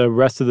the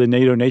rest of the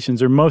NATO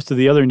nations, or most of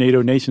the other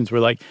NATO nations, were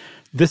like,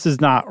 this is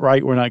not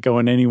right, we're not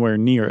going anywhere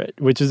near it,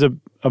 which is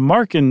a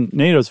mark in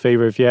NATO's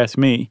favor, if you ask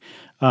me,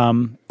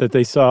 that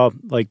they saw,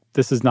 like,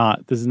 this is not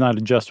a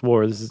just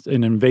war, this is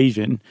an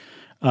invasion.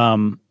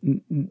 But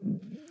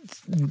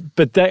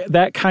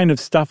that kind of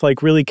stuff,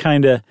 like, really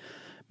kind of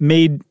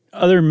made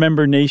other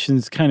member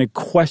nations kind of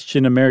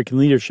question American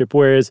leadership,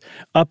 whereas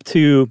up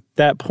to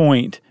that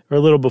point, or a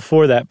little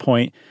before that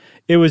point,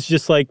 it was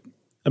just like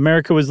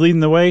America was leading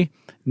the way,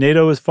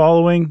 NATO was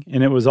following,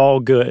 and it was all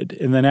good.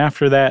 And then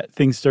after that,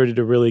 things started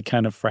to really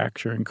kind of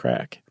fracture and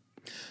crack.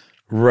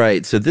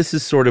 Right. So this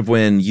is sort of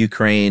when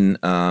Ukraine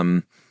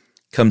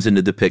comes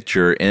into the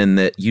picture, and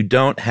that you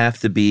don't have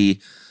to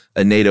be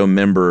a NATO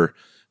member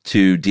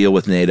to deal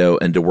with NATO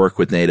and to work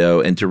with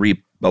NATO and to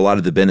reap a lot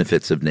of the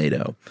benefits of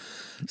NATO.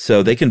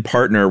 So they can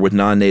partner with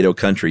non-NATO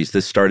countries.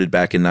 This started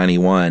back in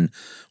 1991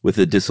 with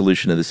the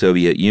dissolution of the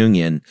Soviet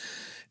Union.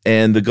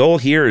 And the goal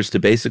here is to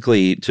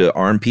basically to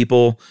arm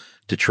people,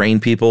 to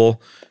train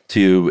people,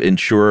 to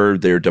ensure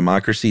their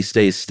democracy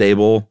stays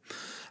stable.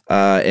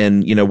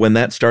 And, when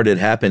that started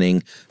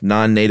happening,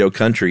 non-NATO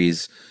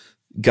countries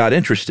got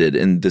interested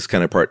in this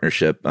kind of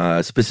partnership,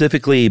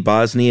 specifically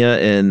Bosnia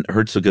and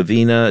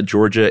Herzegovina,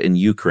 Georgia, and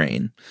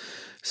Ukraine.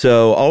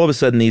 So all of a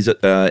sudden, these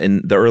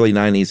in the early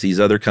 90s, these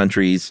other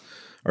countries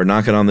are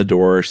knocking on the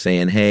door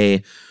saying,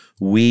 hey,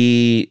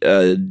 we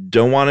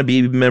don't want to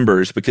be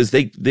members, because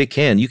they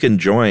can. You can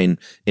join.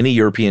 Any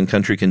European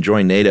country can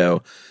join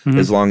NATO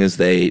as long as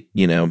they,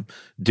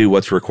 do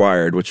what's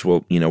required, which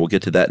we'll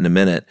get to that in a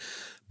minute.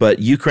 But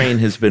Ukraine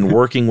has been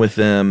working with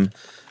them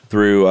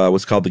through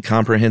what's called the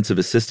Comprehensive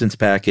Assistance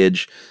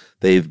Package.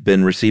 They've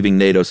been receiving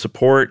NATO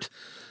support.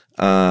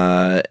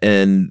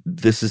 And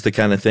this is the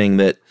kind of thing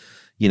that,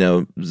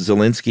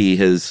 Zelensky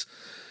has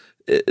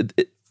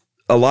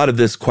a lot of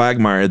this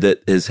quagmire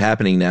that is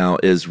happening now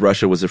is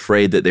Russia was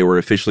afraid that they were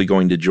officially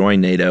going to join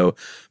NATO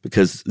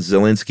because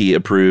Zelensky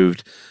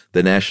approved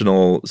the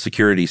national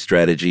security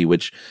strategy,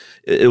 which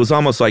it was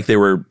almost like they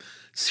were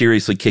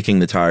seriously kicking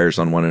the tires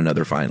on one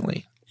another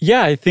finally.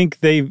 Yeah, I think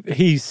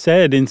he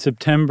said in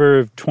September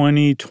of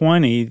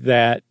 2020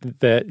 that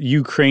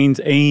Ukraine's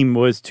aim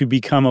was to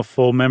become a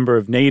full member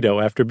of NATO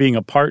after being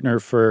a partner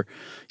for,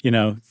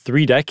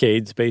 3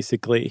 decades,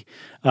 basically,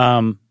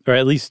 or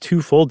at least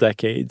 2 full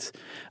decades.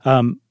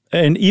 And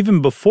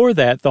even before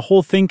that, the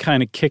whole thing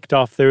kind of kicked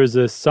off. There was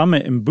a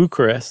summit in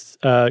Bucharest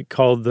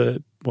called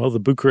the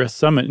Bucharest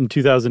Summit in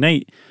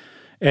 2008.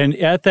 And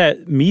at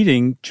that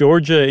meeting,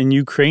 Georgia and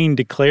Ukraine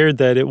declared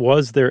that it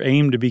was their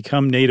aim to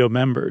become NATO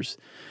members.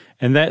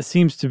 And that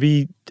seems to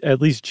be, at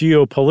least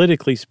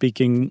geopolitically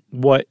speaking,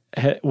 what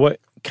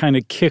kind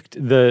of kicked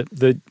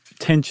the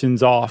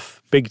tensions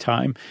off big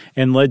time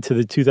and led to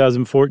the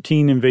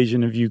 2014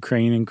 invasion of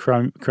Ukraine and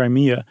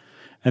Crimea,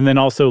 and then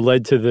also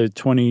led to the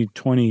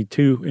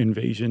 2022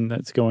 invasion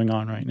that's going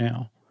on right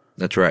now.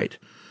 That's right.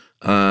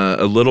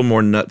 A little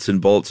more nuts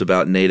and bolts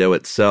about NATO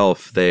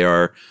itself. They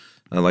are,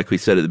 like we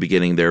said at the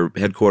beginning, they're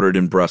headquartered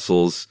in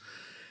Brussels.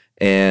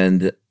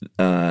 And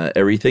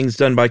everything's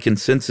done by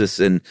consensus.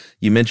 And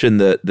you mentioned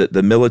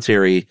the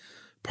military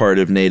part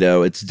of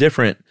NATO. It's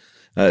different.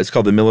 It's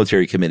called the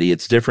Military Committee.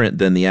 It's different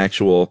than the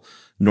actual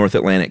North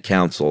Atlantic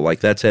Council. Like,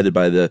 that's headed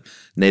by the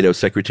NATO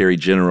Secretary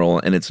General,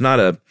 and it's not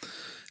a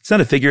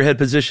figurehead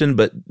position,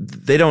 but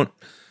they don't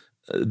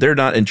they're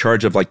not in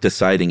charge of like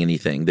deciding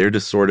anything. They're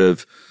just sort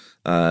of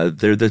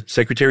they're the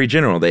Secretary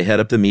General. They head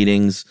up the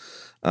meetings.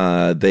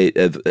 They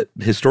have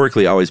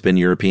historically always been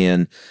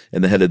European,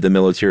 and the head of the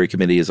military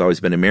committee has always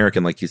been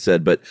American, like you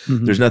said. But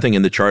there's nothing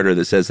in the charter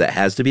that says that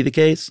has to be the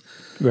case.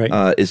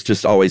 Right. It's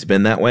just always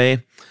been that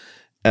way.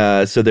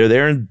 So they're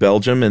there in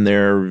Belgium, and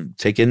they're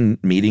taking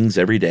meetings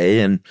every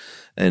day, and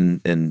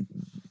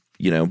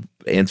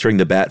answering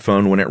the bat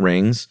phone when it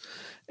rings.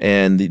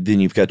 And then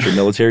you've got your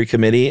military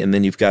committee, and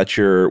then you've got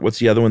your, what's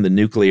the other one? The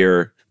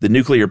nuclear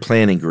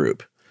planning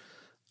group.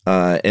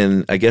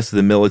 And I guess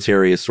the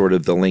military is sort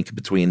of the link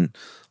between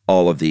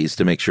all of these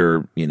to make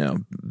sure,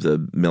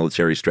 the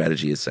military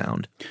strategy is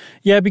sound.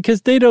 Yeah,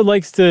 because NATO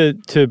likes to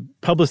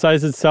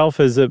publicize itself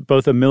as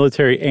both a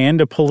military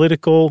and a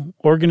political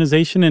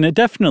organization, and it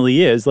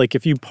definitely is. Like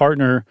if you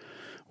partner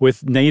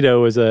with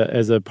NATO as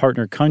a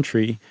partner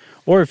country,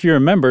 or if you're a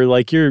member,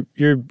 like you're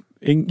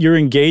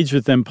engaged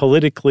with them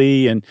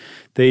politically, and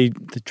they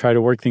try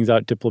to work things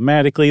out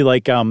diplomatically.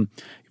 Like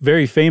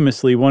very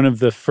famously, one of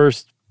the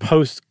first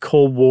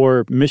post-Cold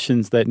War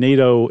missions that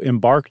NATO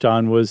embarked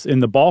on was in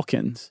the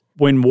Balkans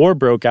when war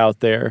broke out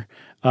there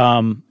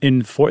in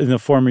the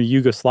former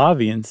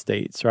Yugoslavian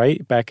states,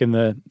 right? Back in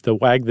the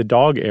Wag the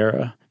Dog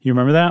era. You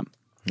remember that?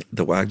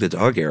 The Wag the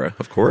Dog era,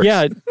 of course.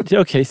 Yeah.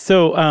 Okay.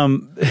 So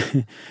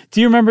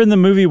do you remember in the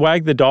movie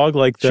Wag the Dog?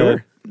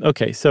 Sure.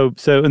 Okay, so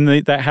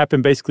that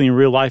happened basically in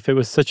real life. It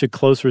was such a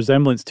close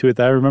resemblance to it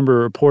that I remember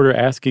a reporter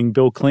asking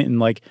Bill Clinton,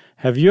 like,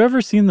 have you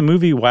ever seen the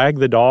movie Wag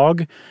the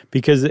Dog?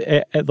 Because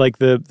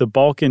the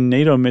Balkan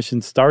NATO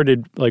mission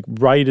started like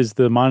right as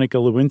the Monica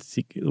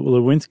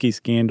Lewinsky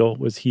scandal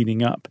was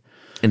heating up.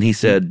 And he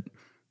said,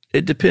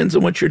 it depends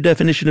on what your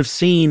definition of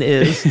seen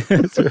is.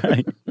 That's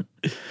right.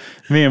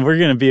 Man, we're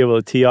going to be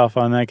able to tee off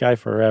on that guy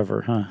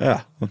forever, huh?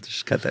 Yeah, well,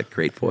 just got that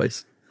great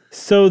voice.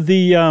 So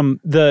NATO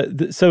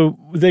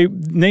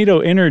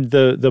entered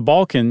the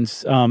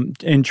Balkans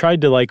and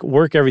tried to like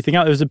work everything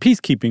out. It was a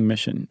peacekeeping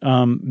mission,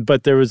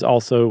 but there was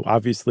also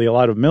obviously a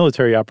lot of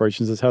military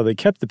operations. That's how they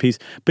kept the peace.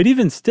 But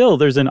even still,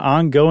 there's an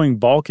ongoing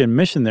Balkan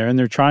mission there, and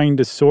they're trying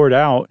to sort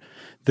out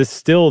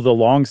the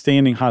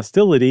longstanding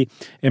hostility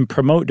and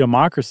promote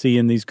democracy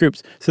in these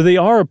groups. So they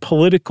are a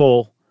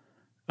political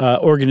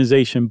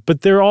organization,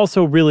 but they're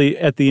also really,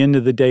 at the end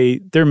of the day,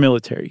 they're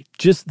military.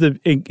 Just the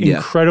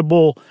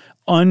incredible,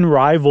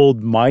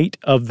 unrivaled might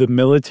of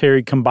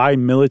the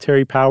combined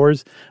military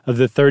powers of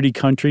the 30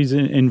 countries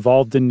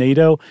involved in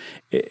NATO.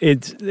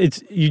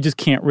 It's you just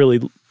can't really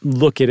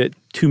look at it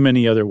too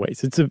many other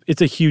ways.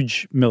 It's a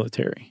huge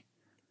military.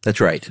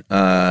 That's right.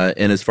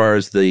 And as far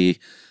as the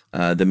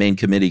main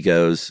committee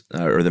goes,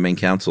 or the main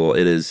council,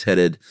 it is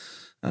headed.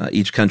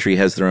 Each country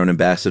has their own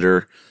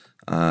ambassador.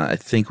 I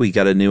think we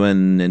got a new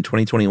one in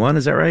 2021.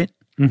 Is that right?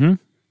 Mm-hmm.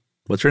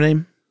 What's her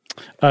name?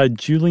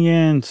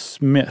 Julianne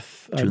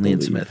Smith.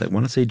 Julianne Smith. I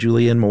want to say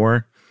Julianne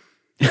Moore.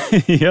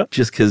 Yep.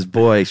 Just because,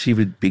 boy, she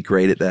would be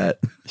great at that.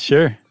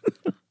 Sure.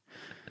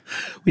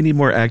 We need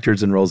more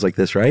actors in roles like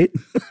this, right?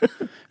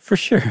 For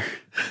sure.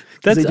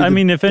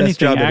 If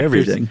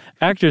anything,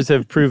 actors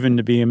have proven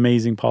to be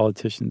amazing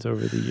politicians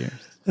over the years.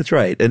 That's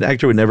right. An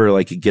actor would never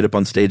like get up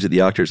on stage at the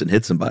Oscars and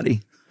hit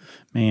somebody.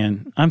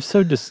 Man, I'm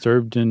so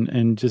disturbed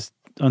and just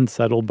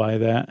unsettled by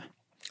that.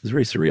 It's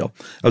very surreal.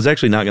 I was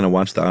actually not going to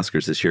watch the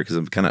Oscars this year because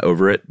I'm kind of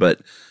over it, but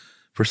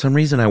for some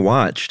reason I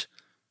watched.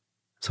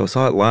 So I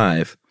saw it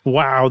live.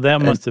 Wow,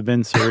 that must have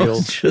been surreal. I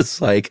was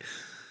just like,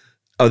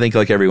 I think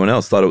like everyone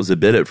else thought it was a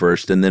bit at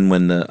first. And then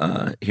when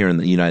here in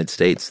the United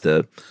States,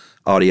 the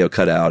audio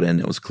cut out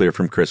and it was clear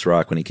from Chris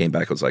Rock when he came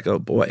back, I was like, oh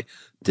boy,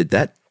 did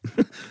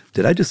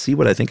I just see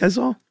what I think I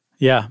saw?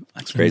 Yeah.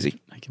 It's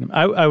crazy.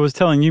 I was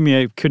telling you,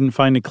 I couldn't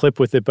find a clip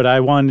with it, but I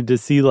wanted to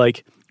see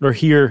or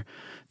hear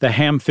the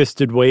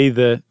ham-fisted way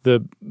the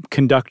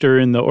conductor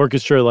and the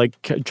orchestra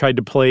tried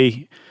to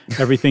play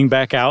everything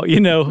back out,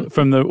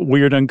 from the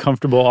weird,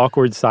 uncomfortable,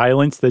 awkward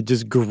silence that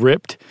just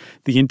gripped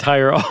the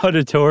entire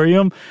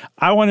auditorium.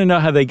 I want to know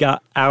how they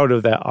got out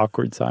of that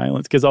awkward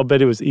silence, because I'll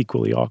bet it was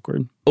equally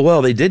awkward.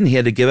 Well, they didn't. He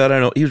had to give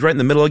out, he was right in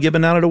the middle of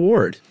giving out an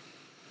award.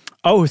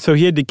 Oh, so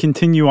he had to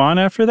continue on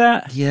after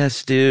that?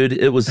 Yes, dude.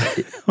 It was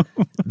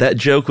that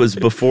joke was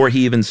before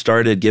he even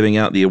started giving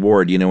out the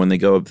award, when they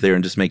go up there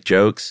and just make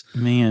jokes.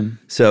 Man.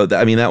 So,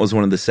 that was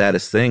one of the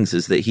saddest things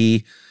is that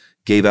he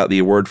gave out the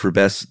award for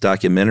best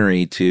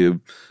documentary to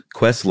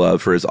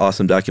Questlove for his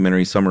awesome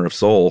documentary Summer of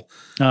Soul.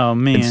 Oh,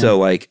 man. And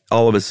so,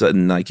 all of a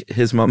sudden,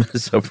 his moment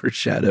is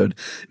overshadowed.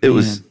 It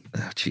was,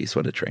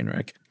 what a train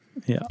wreck.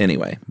 Yeah.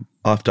 Anyway,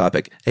 off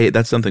topic. Hey,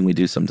 that's something we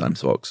do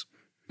sometimes, folks.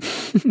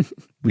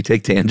 We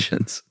take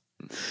tangents.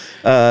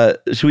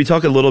 Should we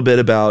talk a little bit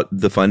about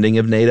the funding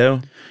of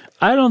NATO?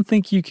 I don't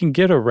think you can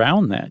get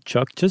around that,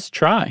 Chuck. Just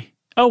try.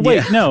 Oh,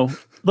 wait, no.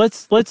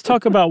 Let's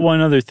talk about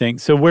one other thing.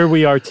 So where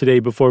we are today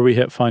before we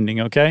hit funding,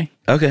 okay?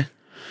 Okay.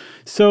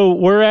 So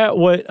we're at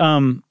what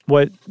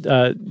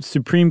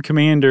Supreme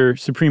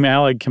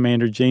Allied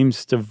Commander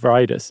James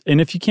Stavridis. And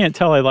if you can't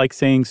tell, I like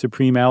saying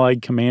Supreme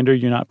Allied Commander.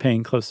 You're not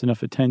paying close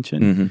enough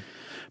attention. Mm-hmm.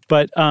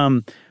 But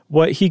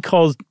what he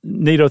calls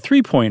NATO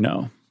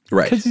 3.0.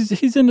 Right. Because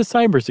he's into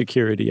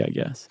cybersecurity, I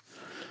guess.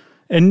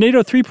 And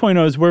NATO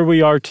 3.0 is where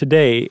we are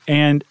today.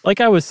 And like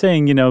I was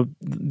saying, you know,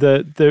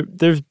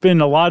 there's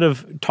been a lot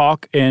of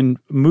talk and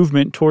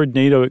movement toward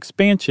NATO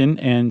expansion.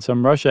 And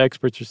some Russia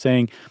experts are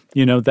saying,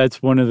 you know,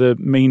 that's one of the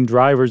main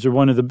drivers or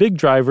one of the big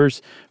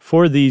drivers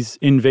for these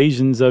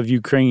invasions of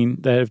Ukraine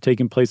that have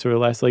taken place over the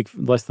last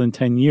less than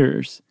 10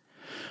 years.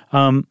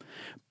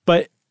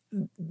 But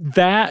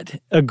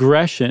that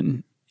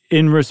aggression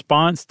in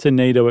response to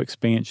NATO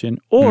expansion,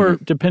 or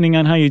depending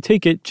on how you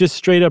take it, just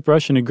straight up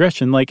Russian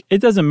aggression. Like, it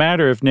doesn't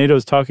matter if NATO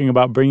is talking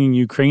about bringing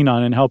Ukraine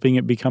on and helping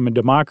it become a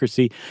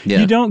democracy. Yeah.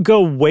 You don't go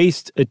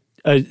waste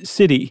a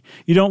city.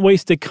 You don't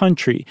waste a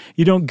country.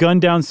 You don't gun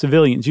down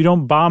civilians. You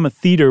don't bomb a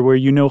theater where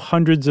you know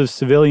hundreds of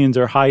civilians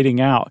are hiding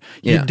out.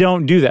 You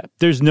don't do that.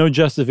 There's no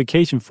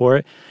justification for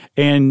it.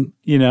 And,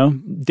 you know,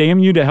 damn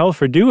you to hell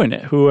for doing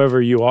it,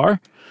 whoever you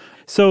are.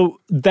 So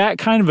that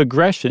kind of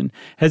aggression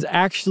has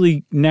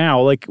actually now,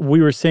 like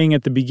we were saying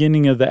at the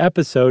beginning of the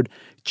episode,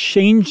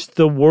 changed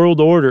the world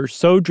order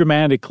so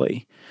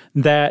dramatically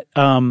that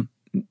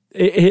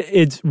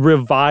it's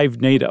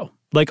revived NATO.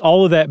 Like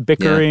all of that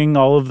bickering,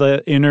 all of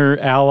the inner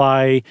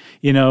ally,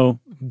 you know,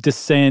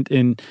 dissent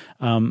and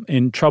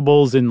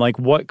troubles and like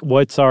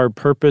what's our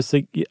purpose,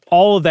 like,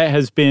 all of that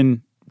has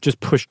been just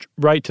pushed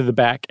right to the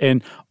back.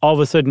 And all of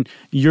a sudden,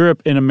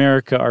 Europe and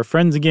America are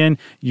friends again.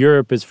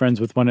 Europe is friends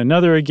with one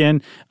another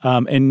again.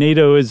 And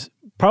NATO is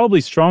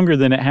probably stronger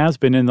than it has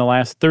been in the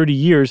last 30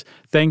 years,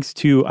 thanks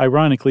to,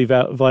 ironically,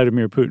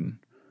 Vladimir Putin.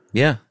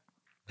 Yeah,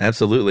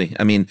 absolutely.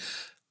 I mean,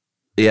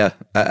 yeah,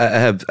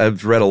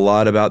 I've read a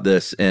lot about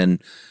this,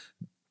 and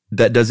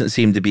that doesn't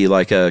seem to be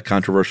like a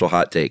controversial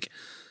hot take.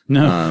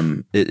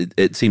 No.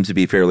 It seems to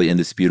be fairly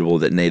indisputable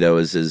that NATO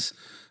is as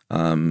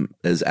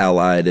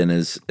allied and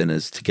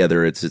as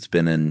together it's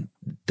been in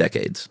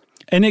decades.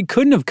 And it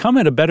couldn't have come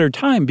at a better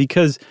time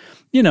because,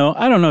 you know,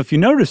 I don't know if you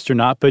noticed or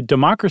not, but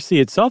democracy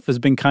itself has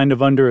been kind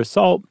of under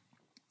assault.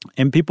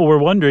 And people were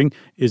wondering,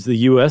 is the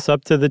U.S.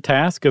 up to the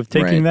task of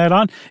taking that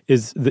on?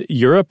 Is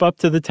Europe up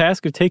to the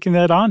task of taking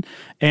that on?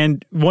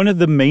 And one of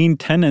the main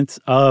tenets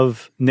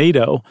of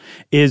NATO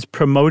is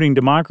promoting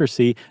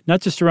democracy, not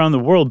just around the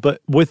world,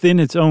 but within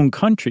its own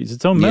countries,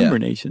 its own member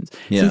nations.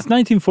 Yeah. Since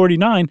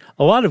 1949,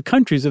 a lot of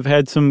countries have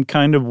had some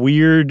kind of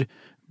weird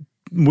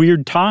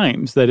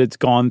times that it's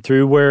gone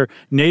through where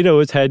NATO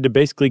has had to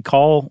basically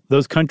call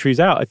those countries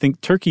out. I think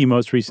Turkey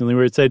most recently,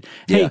 where it said,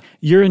 hey,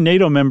 you're a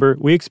NATO member.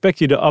 We expect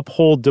you to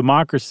uphold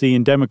democracy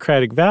and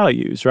democratic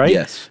values, right?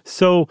 Yes.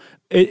 So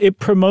it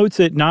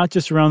promotes it not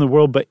just around the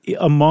world, but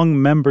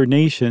among member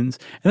nations.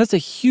 And that's a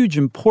huge,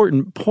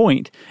 important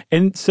point.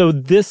 And so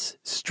this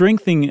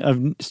strengthening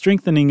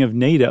of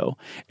NATO,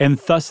 and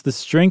thus the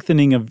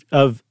strengthening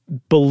of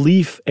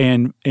belief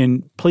and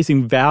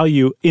placing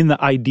value in the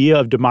idea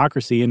of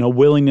democracy and a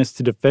willingness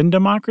to defend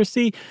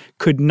democracy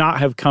could not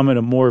have come at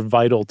a more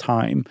vital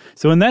time.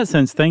 So in that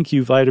sense, thank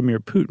you, Vladimir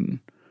Putin.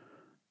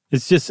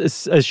 It's just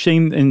a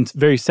shame and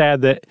very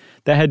sad that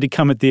had to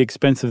come at the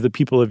expense of the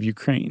people of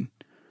Ukraine.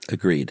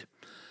 Agreed.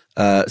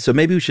 So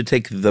maybe we should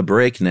take the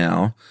break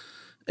now,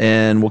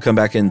 and we'll come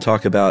back and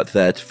talk about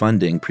that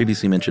funding,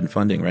 previously mentioned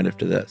funding, right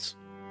after this.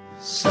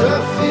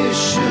 Stuff you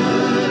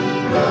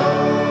should know.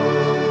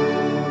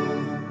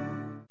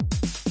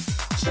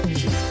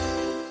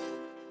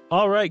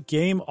 All right,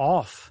 game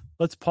off.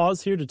 Let's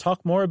pause here to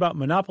talk more about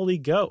Monopoly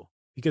Go.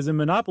 Because in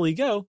Monopoly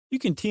Go, you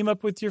can team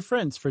up with your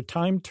friends for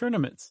timed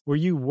tournaments where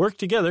you work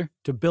together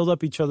to build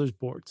up each other's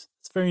boards.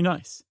 It's very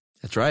nice.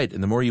 That's right.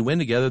 And the more you win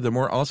together, the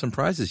more awesome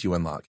prizes you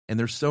unlock. And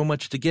there's so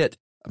much to get.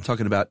 I'm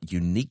talking about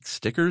unique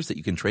stickers that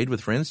you can trade with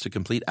friends to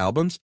complete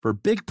albums for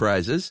big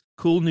prizes,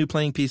 cool new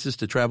playing pieces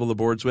to travel the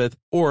boards with,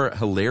 or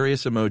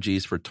hilarious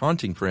emojis for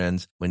taunting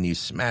friends when you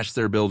smash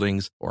their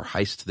buildings or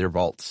heist their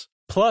vaults.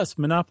 Plus,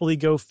 Monopoly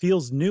Go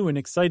feels new and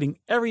exciting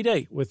every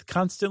day with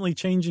constantly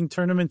changing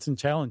tournaments and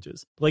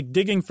challenges, like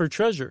digging for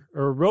treasure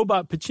or a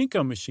robot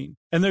pachinko machine.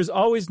 And there's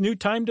always new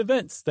timed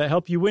events that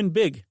help you win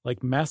big,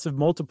 like massive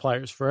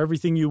multipliers for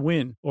everything you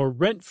win or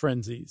rent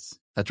frenzies.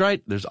 That's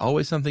right. There's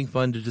always something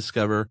fun to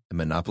discover in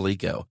Monopoly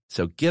Go.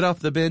 So get off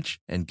the bench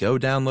and go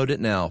download it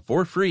now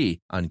for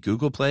free on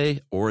Google Play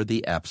or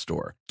the App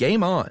Store.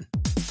 Game on!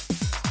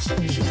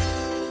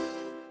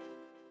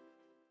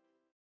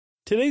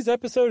 Today's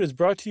episode is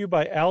brought to you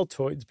by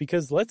Altoids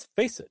because, let's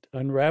face it,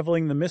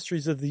 unraveling the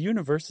mysteries of the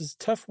universe is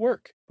tough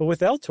work. But with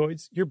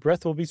Altoids, your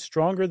breath will be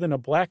stronger than a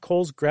black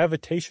hole's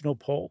gravitational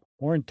pull,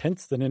 more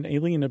intense than an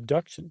alien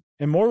abduction,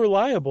 and more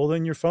reliable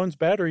than your phone's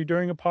battery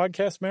during a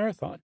podcast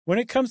marathon. When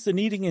it comes to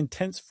needing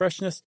intense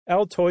freshness,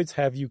 Altoids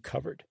have you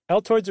covered.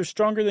 Altoids are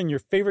stronger than your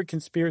favorite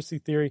conspiracy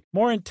theory,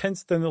 more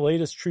intense than the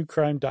latest true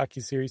crime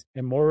docuseries,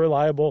 and more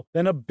reliable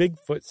than a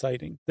Bigfoot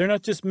sighting. They're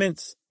not just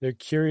mints, they're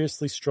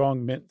curiously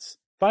strong mints.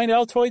 Find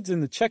Altoids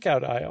in the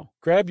checkout aisle.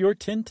 Grab your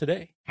tin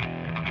today.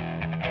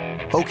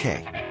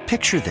 Okay,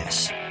 picture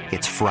this.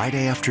 It's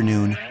Friday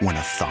afternoon when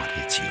a thought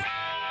hits you.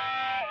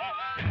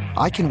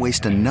 I can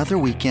waste another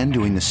weekend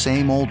doing the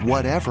same old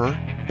whatever,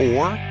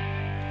 or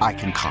I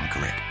can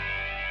conquer it.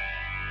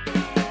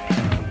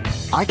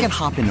 I can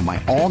hop into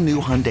my all-new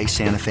Hyundai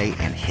Santa Fe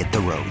and hit the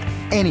road.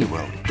 Any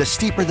road. The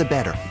steeper, the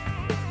better.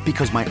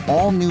 Because my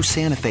all-new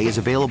Santa Fe is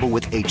available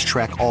with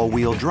H-Track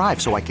all-wheel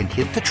drive, so I can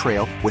hit the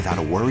trail without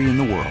a worry in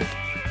the world.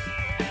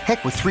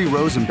 Heck, with 3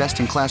 rows and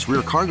best-in-class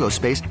rear cargo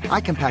space, I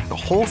can pack the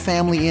whole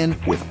family in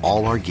with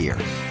all our gear.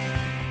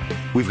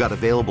 We've got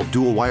available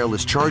dual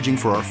wireless charging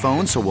for our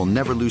phones, so we'll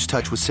never lose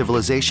touch with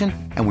civilization,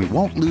 and we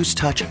won't lose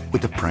touch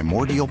with the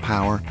primordial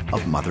power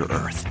of Mother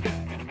Earth.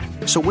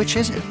 So which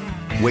is it?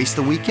 Waste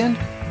the weekend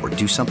or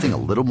do something a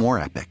little more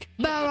epic?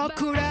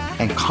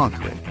 And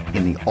conquer it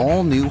in the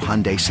all-new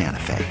Hyundai Santa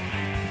Fe.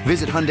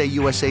 Visit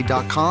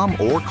HyundaiUSA.com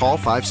or call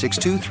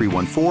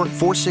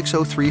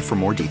 562-314-4603 for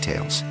more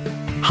details.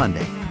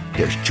 Hyundai,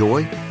 there's joy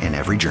in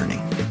every journey.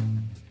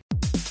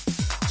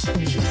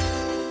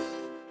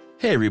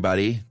 Hey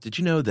everybody, did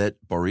you know that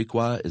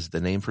Boricua is the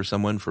name for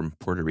someone from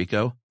Puerto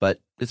Rico? But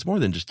it's more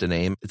than just a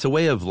name. It's a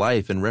way of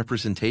life and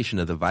representation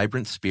of the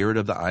vibrant spirit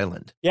of the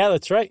island. Yeah,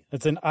 that's right.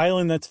 It's an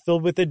island that's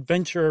filled with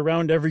adventure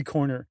around every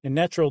corner and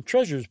natural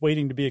treasures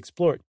waiting to be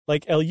explored,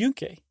 like El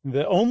Yunque,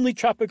 the only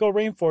tropical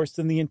rainforest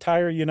in the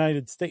entire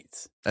United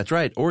States. That's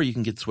right. Or you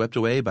can get swept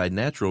away by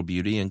natural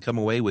beauty and come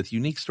away with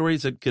unique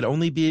stories that could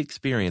only be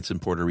experienced in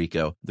Puerto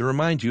Rico that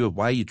remind you of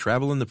why you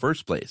travel in the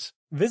first place.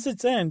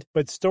 Visits end,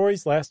 but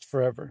stories last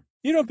forever.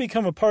 You don't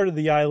become a part of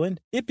the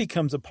island, it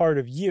becomes a part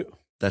of you.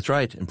 That's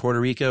right. In Puerto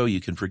Rico, you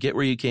can forget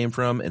where you came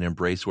from and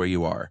embrace where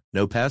you are.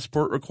 No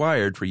passport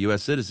required for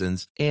U.S.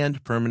 citizens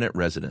and permanent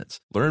residents.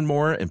 Learn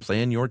more and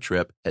plan your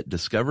trip at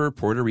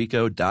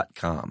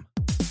discoverpuertorico.com.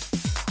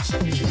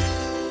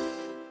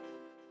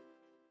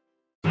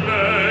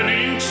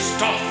 Learning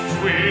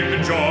stuff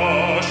with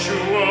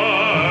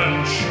Joshua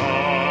and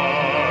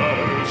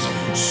Charles.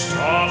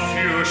 Stuff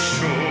you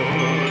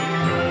should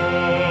know.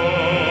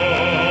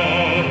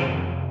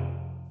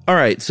 All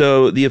right,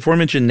 so the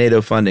aforementioned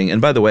NATO funding, and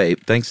by the way,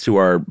 thanks to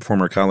our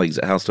former colleagues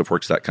at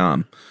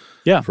HowStuffWorks.com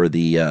for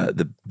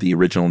the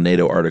original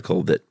NATO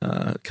article that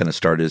kind of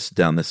started us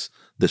down this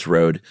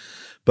road.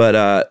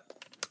 But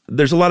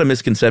there's a lot of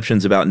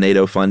misconceptions about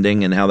NATO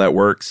funding and how that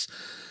works.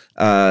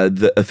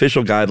 The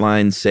official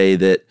guidelines say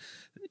that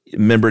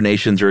member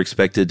nations are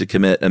expected to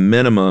commit a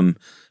minimum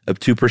of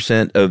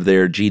 2% of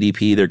their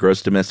GDP, their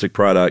gross domestic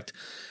product,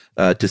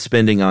 to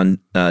spending on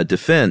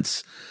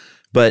defense.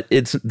 But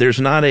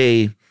there's not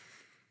a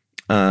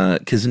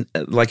because,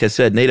 like I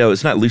said, NATO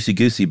is not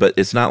loosey-goosey, but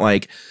it's not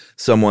like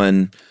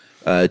someone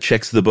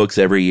checks the books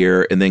every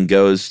year and then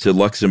goes to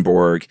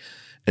Luxembourg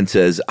and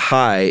says,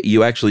 hi,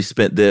 you actually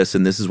spent this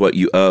and this is what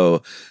you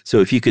owe. So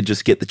if you could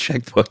just get the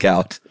checkbook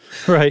out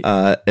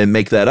and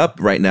make that up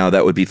right now,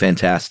 that would be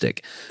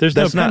fantastic. There's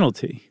no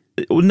penalty.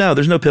 No,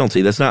 there's no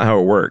penalty. That's not how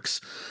it works.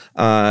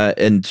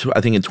 And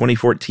I think in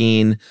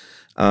 2014,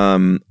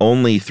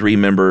 only 3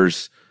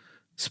 members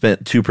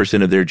spent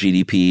 2% of their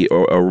GDP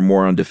or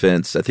more on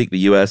defense. I think the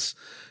U.S.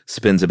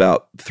 spends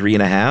about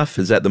 3.5%.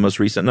 Is that the most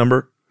recent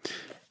number?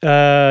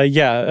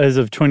 Yeah, as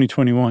of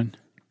 2021.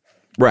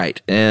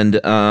 Right. And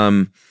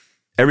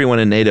everyone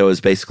in NATO has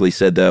basically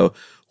said, though,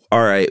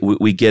 all right,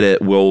 we get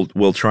it. We'll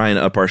try and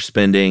up our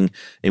spending,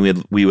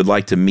 and we would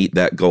like to meet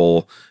that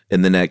goal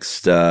in the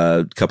next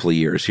couple of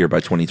years here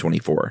by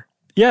 2024.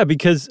 Yeah,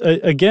 because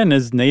again,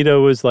 as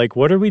NATO was like,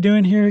 what are we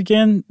doing here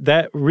again?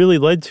 That really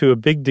led to a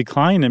big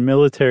decline in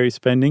military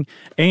spending,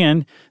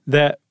 and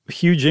that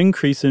huge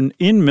increase in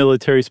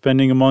military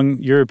spending among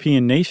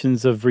European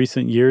nations of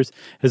recent years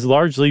has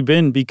largely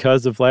been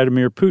because of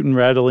Vladimir Putin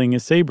rattling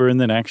his saber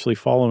and then actually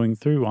following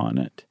through on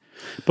it.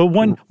 But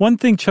one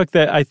thing, Chuck,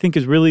 that I think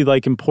is really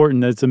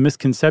important as a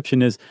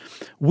misconception is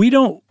we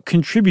don't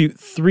contribute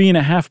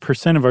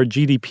 3.5% of our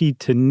GDP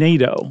to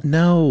NATO.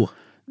 No.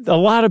 A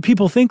lot of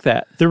people think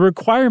that. The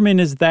requirement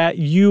is that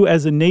you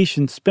as a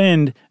nation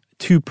spend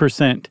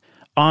 2%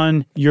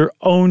 on your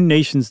own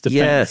nation's defense.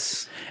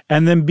 Yes.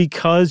 And then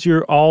because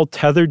you're all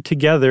tethered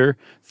together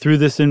through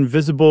this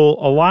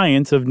invisible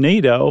alliance of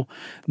NATO,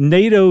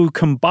 NATO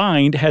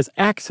combined has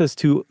access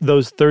to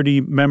those 30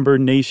 member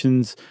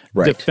nations'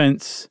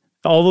 defense,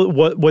 all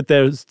what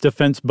those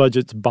defense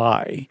budgets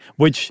buy,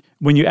 which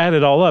when you add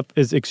it all up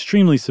is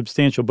extremely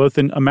substantial, both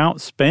in amount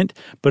spent,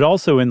 but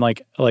also in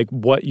like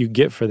what you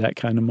get for that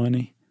kind of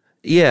money.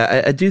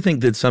 Yeah, I do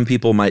think that some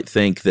people might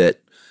think that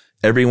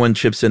everyone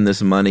chips in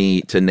this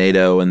money to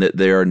NATO and that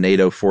there are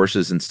NATO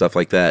forces and stuff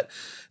like that.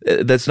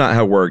 That's not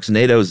how it works.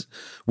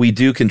 We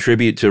do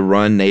contribute to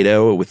run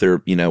NATO with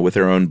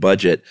their own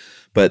budget,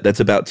 but that's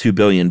about $2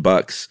 billion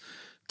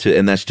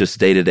and that's just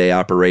day-to-day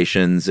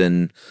operations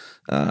and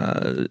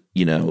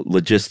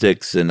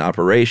logistics and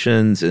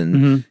operations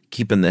and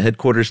keeping the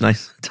headquarters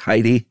nice and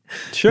tidy.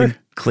 Sure. And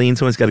clean.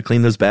 Someone's got to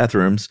clean those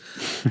bathrooms.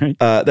 Right.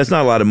 That's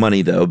not a lot of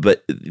money though,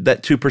 but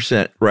that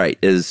 2%, right,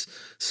 is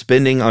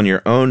spending on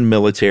your own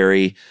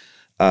military.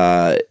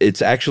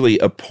 It's actually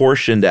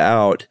apportioned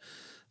out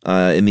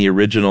in the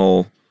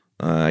original,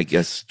 I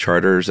guess,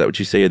 charter. Is that what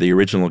you say? Or the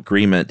original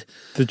agreement?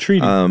 The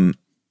treaty.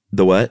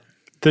 The what?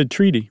 The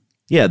treaty.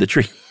 Yeah, the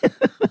treaty.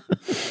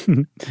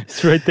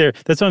 It's right there.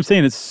 That's what I'm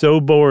saying. It's so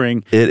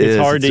boring. It's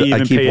hard to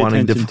even pay attention to. I keep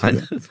wanting to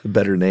find a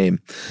better name.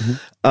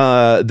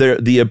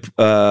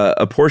 The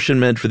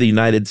apportionment for the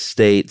United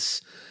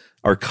States,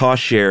 our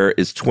cost share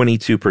is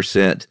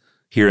 22%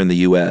 here in the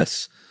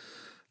U.S.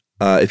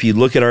 If you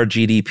look at our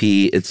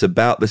GDP, it's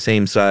about the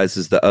same size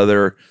as the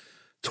other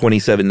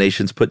 27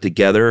 nations put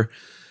together.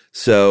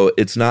 So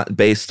it's not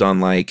based on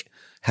like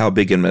how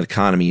big an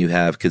economy you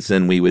have, because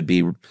then we would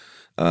be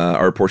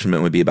our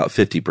apportionment would be about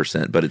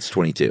 50%, but it's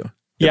 22.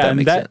 Yeah, that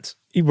makes sense.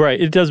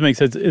 Right, it does make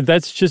sense.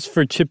 That's just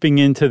for chipping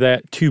into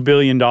that $2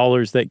 billion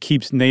that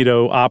keeps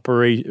NATO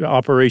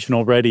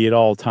operational ready at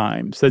all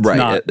times. That's right,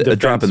 not a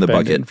drop in the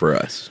spending. bucket for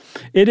us.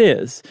 It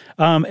is,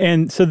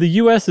 and so the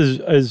U.S.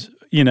 is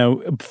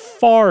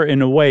far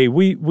and away.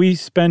 We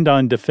spend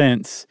on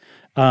defense.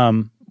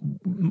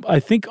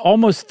 I think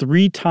almost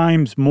 3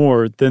 times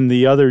more than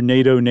the other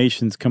NATO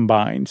nations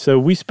combined. So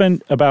we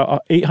spent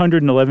about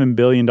 $811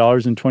 billion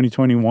in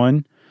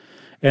 2021,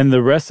 and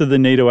the rest of the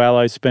NATO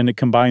allies spend a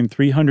combined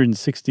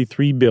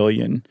 $363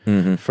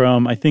 billion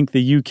from, I think,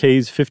 the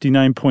UK's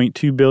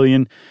 $59.2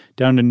 billion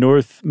down to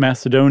North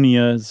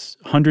Macedonia's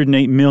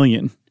 $108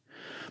 million.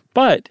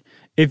 But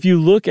if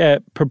you look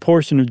at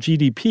proportion of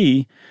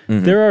GDP,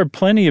 there are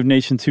plenty of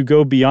nations who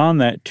go beyond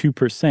that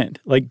 2%.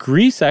 Like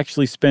Greece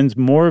actually spends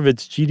more of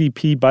its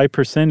GDP by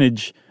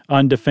percentage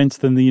on defense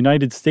than the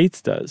United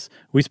States does.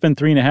 We spend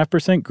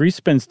 3.5%. Greece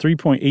spends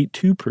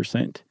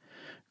 3.82%.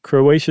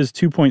 Croatia's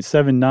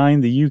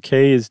 2.79%. The UK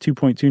is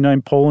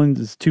 2.29%. Poland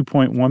is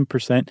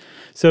 2.1%.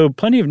 So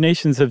plenty of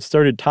nations have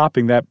started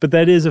topping that, but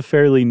that is a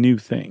fairly new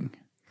thing.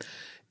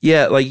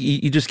 Yeah, like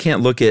you just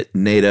can't look at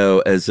NATO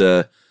as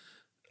a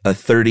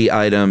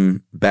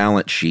 30-item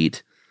balance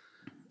sheet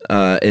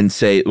and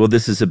say, well,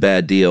 this is a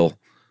bad deal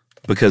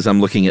because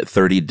I'm looking at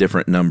 30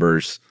 different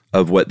numbers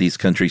of what these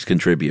countries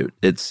contribute.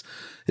 It's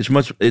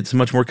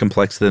much more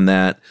complex than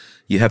that.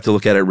 You have to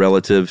look at it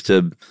relative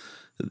to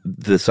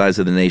the size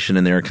of the nation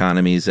and their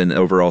economies and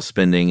overall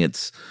spending.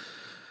 It's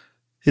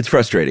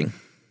frustrating.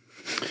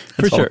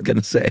 That's all I'm going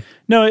to say.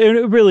 No,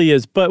 it really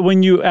is. But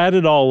when you add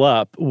it all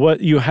up,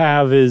 what you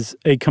have is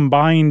a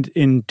combined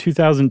in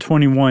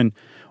 2021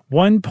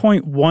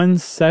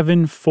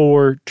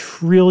 $1.174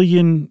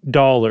 trillion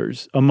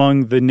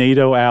among the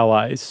NATO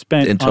allies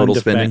spent in total on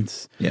defense.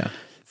 Spending. Yeah.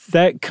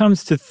 That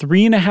comes to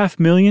 3.5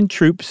 million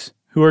troops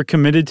who are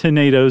committed to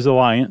NATO's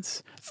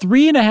alliance.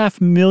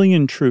 3.5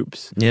 million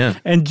troops. Yeah.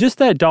 And just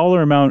that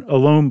dollar amount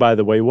alone, by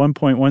the way,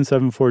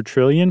 $1.174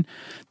 trillion,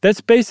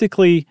 that's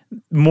basically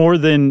more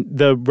than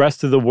the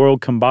rest of the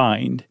world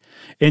combined.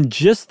 And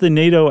just the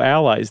NATO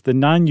allies, the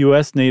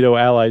non-U.S. NATO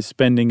allies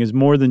spending is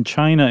more than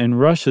China and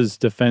Russia's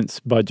defense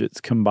budgets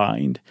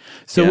combined.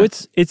 So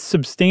it's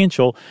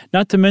substantial,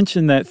 not to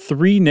mention that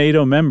 3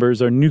 NATO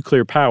members are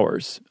nuclear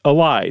powers,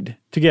 allied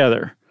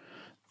together.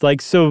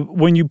 Like, so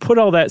when you put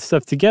all that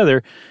stuff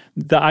together,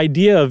 the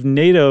idea of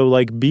NATO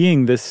like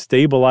being this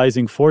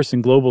stabilizing force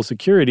in global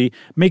security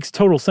makes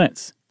total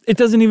sense. It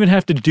doesn't even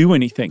have to do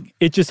anything.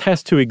 It just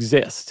has to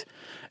exist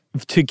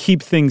to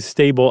keep things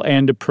stable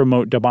and to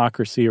promote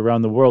democracy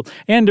around the world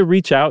and to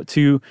reach out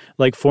to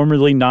like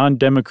formerly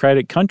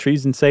non-democratic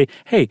countries and say,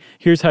 hey,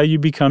 here's how you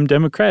become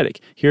democratic.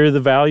 Here are the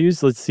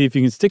values. Let's see if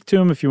you can stick to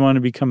them if you want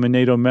to become a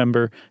NATO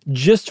member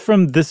just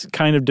from this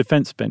kind of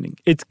defense spending.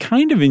 It's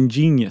kind of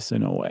ingenious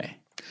in a way.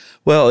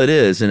 Well, it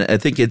is. And I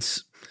think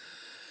it's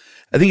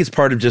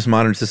part of just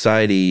modern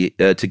society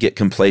to get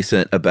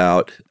complacent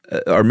about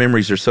our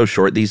memories are so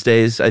short these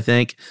days, I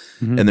think,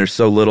 and there's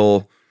so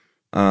little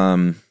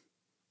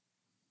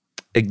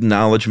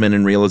acknowledgement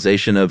and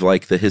realization of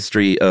like the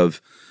history of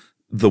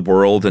the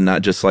world and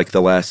not just like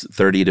the last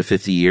 30 to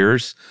 50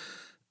 years.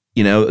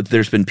 You know,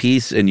 there's been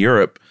peace in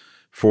Europe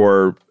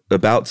for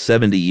about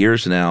 70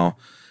 years now,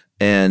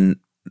 and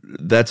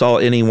that's all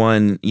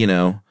anyone, you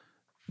know,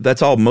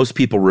 that's all most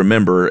people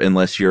remember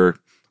unless you're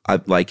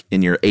like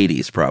in your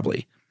 80s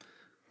probably.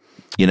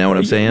 You know what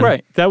I'm saying?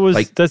 Right.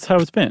 That's how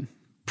it's been.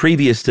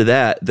 Previous to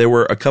that, there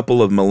were a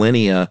couple of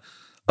millennia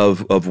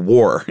of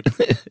war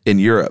in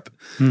Europe.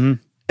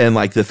 And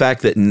like the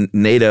fact that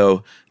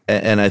NATO,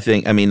 and I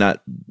think, I mean,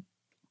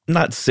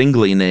 not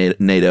singly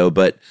NATO,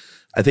 but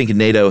I think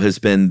NATO has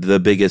been the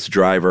biggest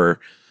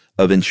driver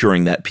of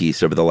ensuring that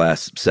peace over the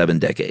last 7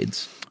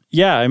 decades.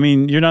 Yeah, I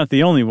mean, you're not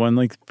the only one.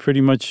 Like pretty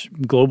much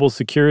global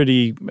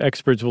security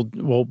experts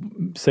will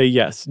say,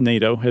 yes,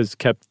 NATO has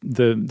kept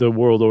the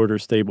world order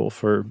stable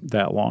for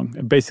that long,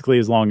 basically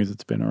as long as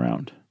it's been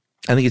around.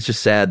 I think it's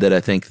just sad that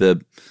I think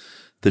the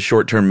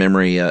short-term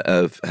memory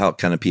of how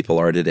kind of people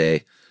are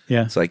today.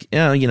 Yeah. It's like,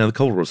 yeah, you know, the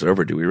Cold War's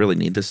over. Do we really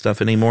need this stuff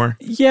anymore?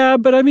 Yeah,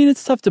 but I mean,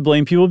 it's tough to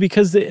blame people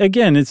because,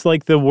 again, it's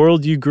like the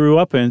world you grew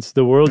up in. It's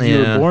the world you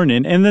were born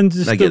in. And then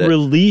just the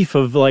relief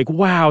of like,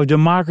 wow,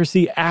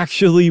 democracy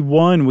actually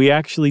won. We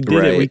actually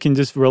did it. We can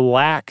just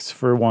relax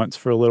for once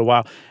for a little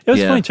while. It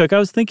was funny, Chuck. I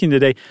was thinking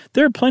today,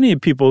 there are plenty of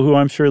people who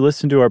I'm sure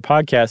listen to our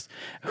podcast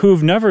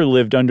who've never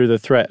lived under the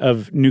threat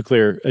of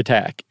nuclear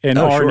attack and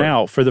are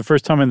now for the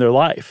first time in their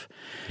life.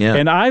 Yeah.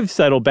 And I've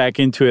settled back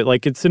into it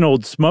like it's an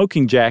old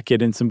smoking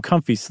jacket and some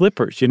comfy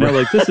slippers.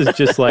 Like this is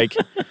just like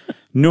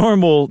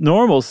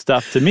normal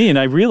stuff to me. And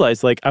I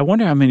realized, like, I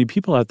wonder how many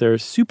people out there are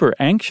super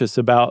anxious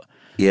about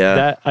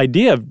that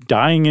idea of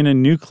dying in a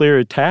nuclear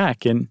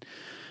attack. And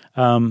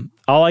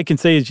all I can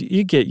say is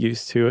you get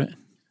used to it.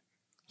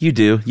 You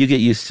do. You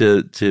get used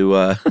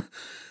to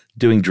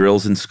doing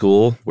drills in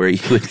school where you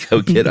would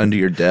go get under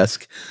your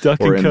desk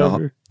or in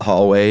the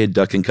hallway,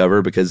 duck and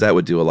cover, because that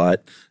would do a lot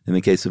in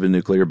the case of a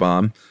nuclear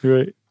bomb.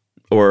 Right.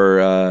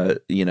 Or,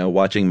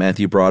 watching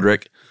Matthew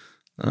Broderick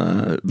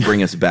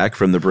bring us back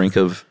from the brink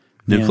of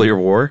nuclear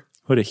war.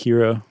 What a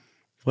hero.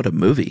 What a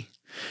movie.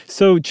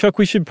 So, Chuck,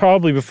 we should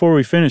probably, before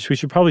we finish,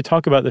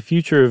 talk about the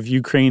future of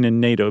Ukraine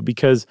and NATO,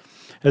 because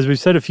as we've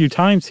said a few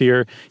times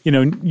here,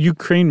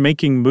 Ukraine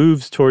making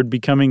moves toward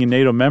becoming a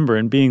NATO member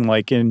and being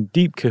like in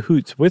deep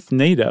cahoots with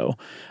NATO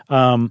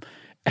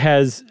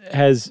has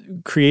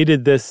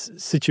created this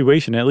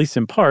situation, at least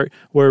in part,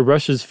 where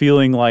Russia's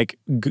feeling like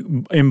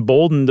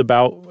emboldened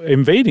about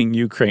invading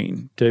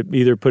Ukraine to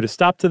either put a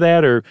stop to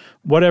that or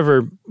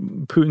whatever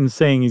Putin's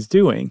saying he's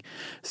doing.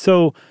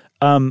 So,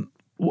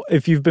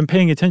 if you've been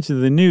paying attention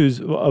to the news,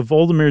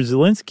 Volodymyr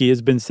Zelensky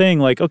has been saying,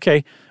 like,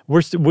 okay,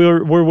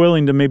 we're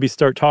willing to maybe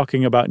start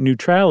talking about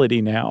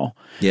neutrality now.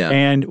 Yeah.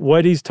 And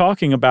what he's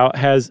talking about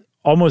has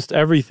almost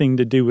everything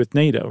to do with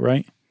NATO,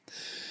 right?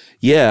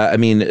 Yeah, I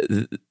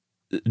mean,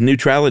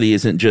 neutrality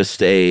isn't just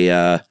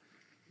something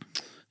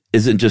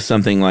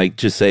like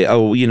just say,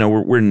 oh,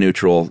 we're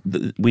neutral.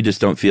 We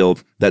just don't feel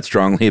that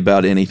strongly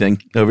about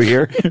anything over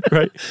here.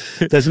 Right.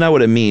 That's not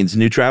what it means.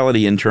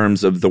 Neutrality in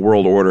terms of the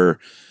world order,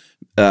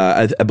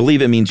 I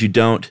believe it means you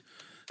don't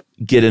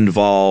get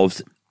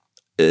involved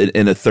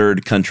in a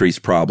third country's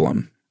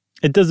problem.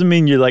 It doesn't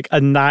mean you're like a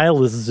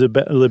nihilist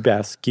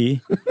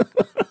Lebowski.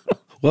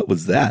 What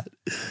was that?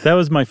 That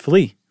was my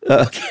flea.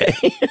 Okay.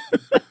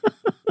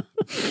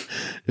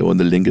 You want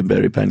the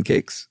lingonberry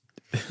pancakes.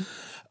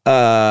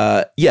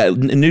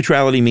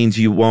 Neutrality means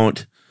you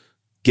won't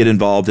get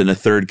involved in a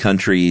third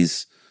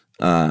country's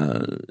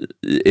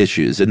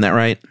issues. Isn't that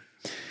right?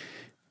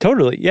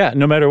 Totally. Yeah.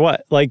 No matter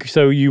what. Like,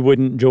 so you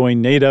wouldn't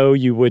join NATO,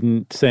 you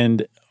wouldn't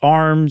send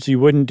arms, you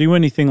wouldn't do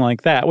anything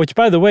like that, which,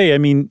 by the way, I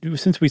mean,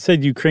 since we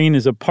said Ukraine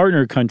is a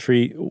partner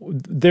country,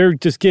 they're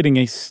just getting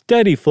a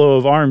steady flow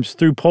of arms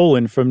through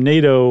Poland from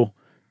NATO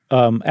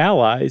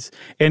allies,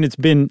 and it's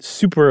been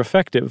super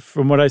effective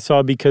from what I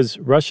saw, because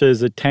Russia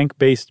is a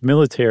tank-based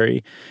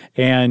military,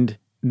 and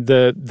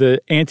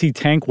the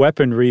anti-tank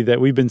weaponry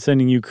that we've been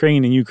sending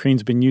Ukraine and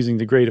Ukraine's been using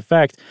to great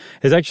effect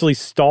has actually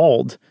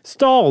stalled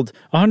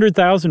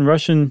 100,000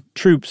 Russian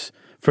troops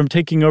from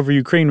taking over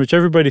Ukraine, which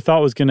everybody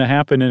thought was going to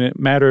happen in a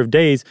matter of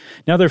days.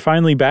 Now they're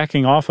finally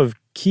backing off of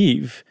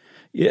Kyiv.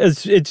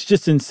 It's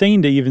just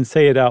insane to even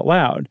say it out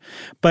loud.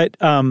 But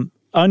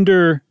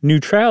under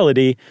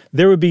neutrality,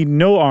 there would be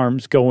no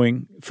arms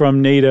going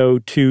from NATO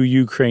to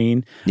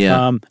Ukraine.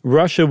 Yeah.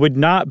 Russia would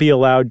not be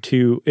allowed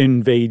to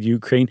invade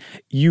Ukraine.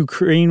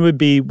 Ukraine would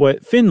be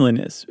what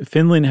Finland is.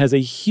 Finland has a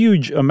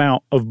huge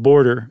amount of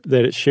border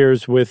that it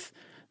shares with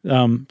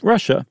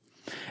Russia.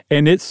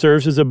 And it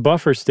serves as a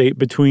buffer state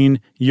between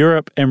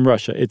Europe and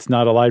Russia. It's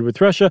not allied with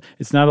Russia.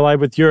 It's not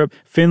allied with Europe.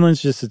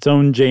 Finland's just its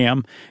own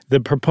jam. The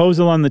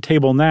proposal on the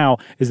table now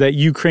is that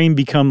Ukraine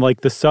become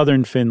like the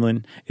southern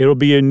Finland. It'll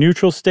be a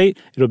neutral state.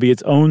 It'll be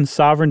its own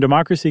sovereign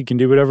democracy. It can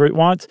do whatever it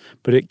wants,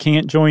 but it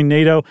can't join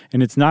NATO.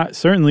 And it's not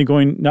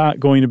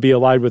going to be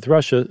allied with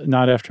Russia,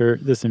 not after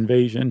this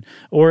invasion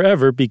or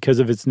ever, because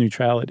of its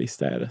neutrality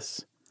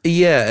status.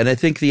 Yeah, and I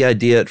think the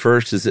idea at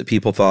first is that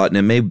people thought, and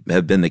it may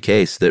have been the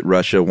case, that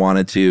Russia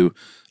wanted to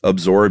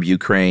absorb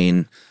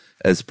Ukraine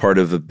as part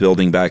of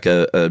building back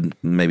a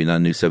maybe not a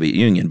new Soviet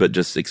Union, but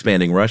just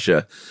expanding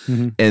Russia.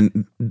 Mm-hmm.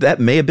 And that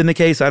may have been the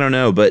case. I don't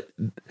know. But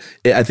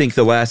I think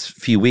the last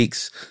few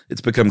weeks,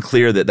 it's become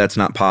clear that that's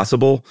not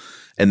possible,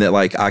 and that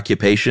like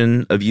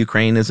occupation of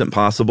Ukraine isn't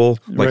possible,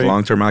 like right.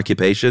 Long-term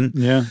occupation.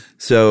 Yeah.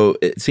 So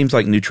it seems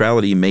like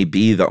neutrality may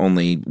be the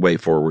only way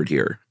forward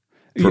here.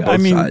 For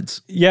both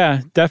sides.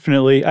 Yeah,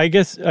 definitely. I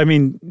guess,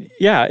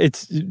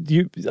 it's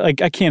I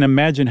can't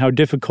imagine how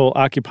difficult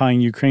occupying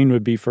Ukraine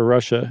would be for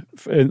Russia,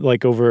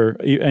 like over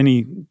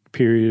any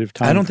period of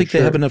time. I don't think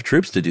they have enough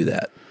troops to do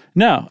that.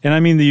 No. And I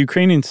mean, the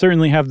Ukrainians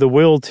certainly have the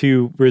will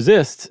to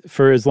resist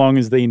for as long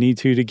as they need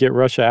to get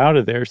Russia out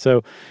of there.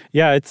 So,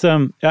 yeah, it's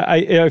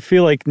I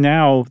feel like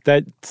now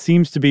that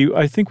seems to be,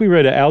 I think we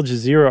read an Al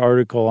Jazeera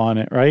article on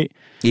it, right?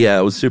 Yeah,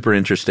 it was super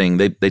interesting.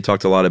 They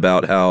talked a lot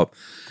about how,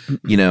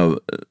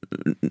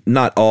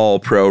 not all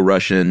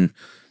pro-Russian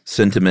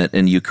sentiment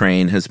in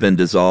Ukraine has been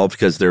dissolved,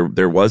 because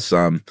there was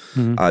some,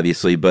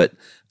 obviously, but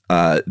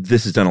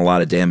this has done a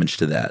lot of damage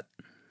to that.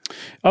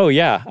 Oh,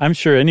 yeah. I'm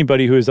sure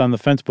anybody who was on the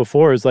fence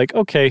before is like,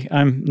 okay,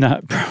 I'm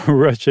not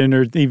pro-Russian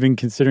or even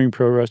considering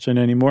pro-Russian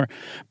anymore.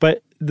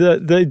 But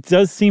it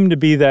does seem to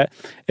be that,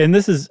 and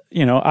this is,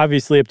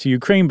 obviously up to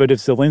Ukraine, but if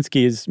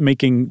Zelensky is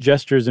making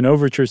gestures and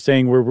overtures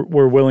saying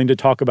we're willing to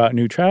talk about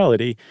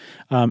neutrality,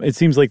 it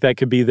seems like that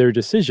could be their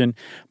decision.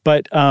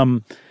 But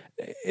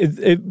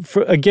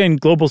again,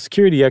 global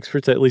security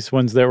experts, at least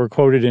ones that were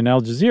quoted in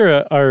Al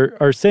Jazeera,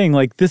 are saying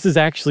like this is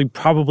actually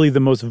probably the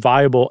most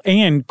viable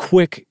and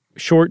quick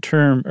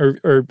short-term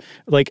or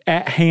like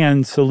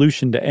at-hand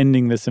solution to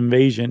ending this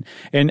invasion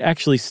and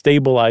actually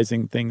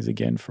stabilizing things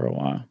again for a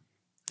while.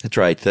 That's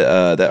right.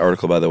 That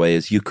article, by the way,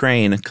 is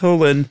Ukraine,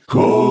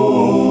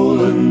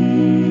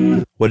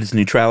 What does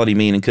neutrality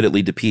mean and could it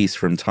lead to peace?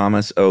 From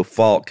Thomas O.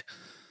 Falk.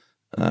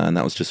 And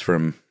that was just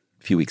from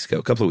a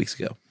couple of weeks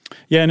ago.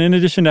 Yeah, and in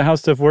addition to how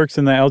stuff works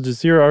in the Al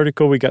Jazeera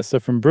article, we got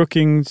stuff from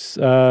Brookings,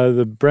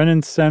 the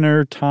Brennan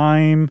Center,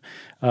 Time,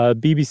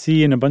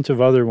 BBC, and a bunch of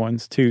other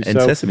ones too. And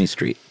Sesame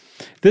Street.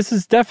 This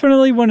is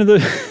definitely one of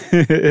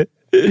the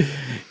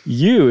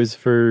U is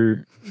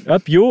for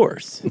up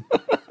yours.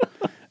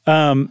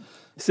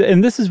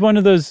 And this is one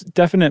of those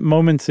definite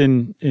moments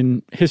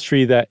in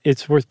history that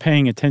it's worth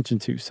paying attention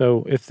to.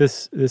 So if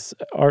this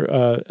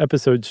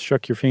episode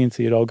struck your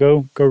fancy at all,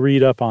 go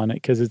read up on it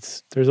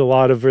because there's a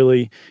lot of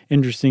really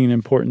interesting and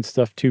important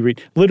stuff to read.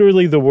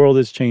 Literally, the world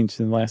has changed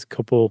in the last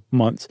couple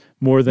months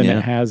more than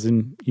it has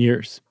in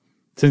years.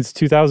 Since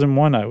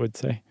 2001, I would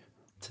say.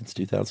 Since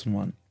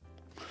 2001.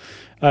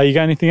 You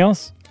got anything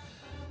else?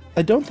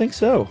 I don't think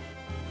so.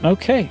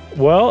 Okay.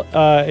 Well,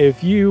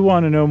 if you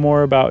want to know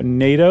more about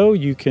NATO,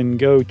 you can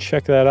go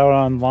check that out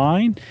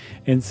online.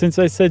 And since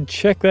I said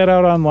check that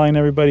out online,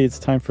 everybody, it's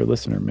time for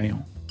listener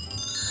mail.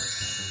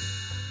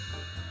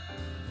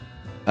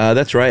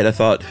 That's right. I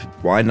thought,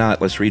 why not?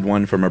 Let's read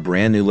one from a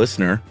brand new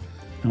listener.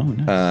 Oh,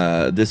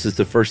 nice. This is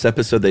the first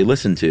episode they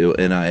listened to,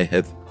 and I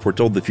have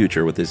foretold the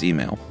future with this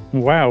email.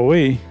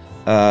 Wowee.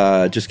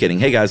 Just kidding.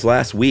 Hey, guys,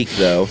 last week,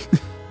 though,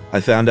 I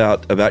found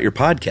out about your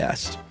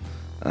podcast.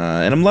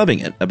 And I'm loving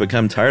it. I've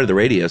become tired of the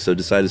radio, so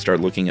decided to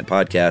start looking at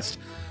podcasts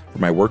for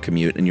my work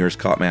commute, and yours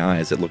caught my eye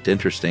as it looked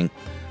interesting,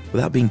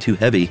 without being too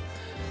heavy,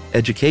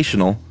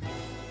 educational,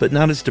 but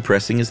not as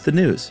depressing as the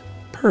news.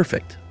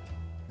 Perfect.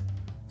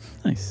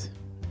 Nice.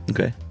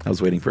 Okay. I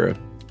was waiting for a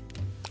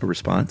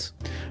response.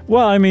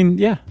 Well, I mean,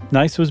 yeah,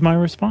 nice was my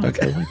response.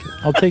 Okay. I like it.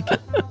 I'll take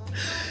it.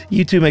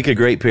 You two make a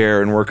great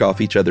pair and work off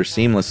each other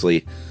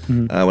seamlessly.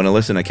 Mm-hmm. When I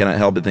listen, I cannot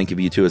help but think of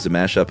you two as a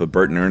mashup of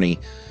Bert and Ernie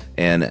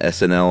and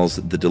SNL's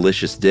The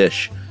Delicious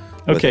Dish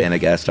with Anna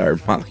Gasteyer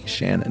and Molly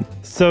Shannon.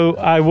 So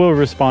I will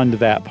respond to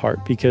that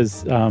part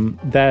because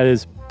that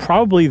is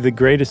probably the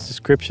greatest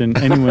description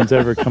anyone's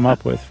ever come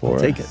up with for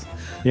us. Take it.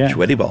 Yeah.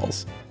 Sweaty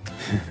balls.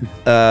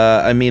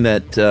 I mean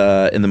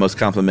that in the most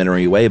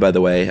complimentary way, by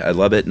the way. I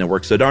love it, and it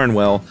works so darn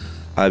well,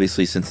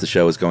 obviously, since the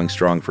show is going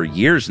strong for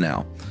years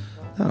now.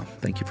 Oh,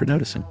 thank you for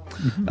noticing.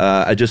 Mm-hmm.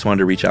 I just wanted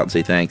to reach out and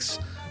say thanks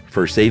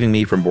for saving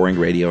me from boring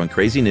radio and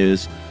crazy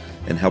news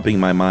and helping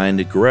my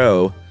mind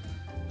grow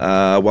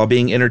while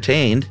being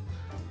entertained.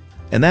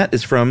 And that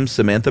is from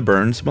Samantha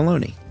Burns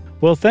Maloney.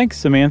 Well, thanks,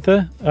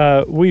 Samantha.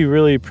 We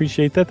really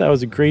appreciate that. That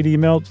was a great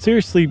email.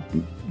 Seriously,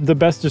 the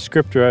best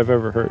descriptor I've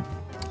ever heard.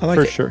 I like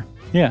for it. Sure.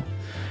 Yeah.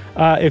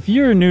 If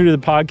you're new to the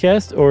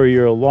podcast or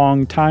you're a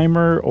long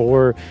timer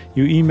or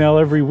you email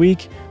every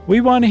week, we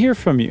want to hear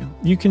from you.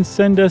 You can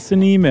send us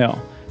an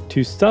email to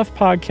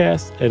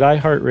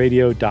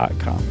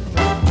stuffpodcast@iheartradio.com.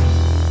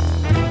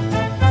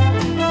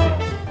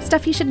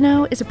 Stuff You Should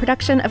Know is a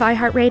production of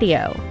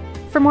iHeartRadio.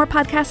 For more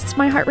podcasts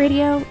from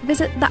iHeartRadio,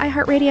 visit the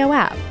iHeartRadio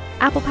app,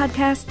 Apple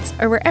Podcasts,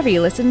 or wherever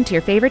you listen to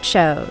your favorite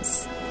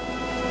shows.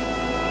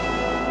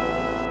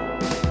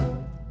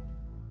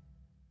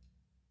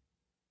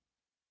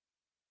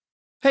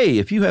 Hey,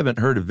 if you haven't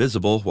heard of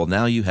Visible, well,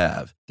 now you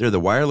have. They're the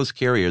wireless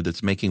carrier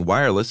that's making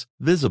wireless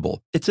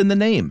visible. It's in the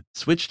name.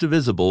 Switch to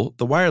Visible,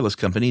 the wireless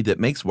company that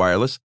makes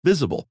wireless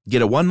visible.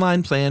 Get a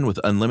one-line plan with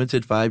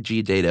unlimited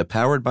 5G data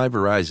powered by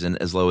Verizon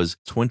as low as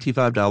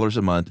 $25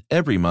 a month,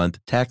 every month,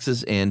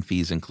 taxes and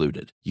fees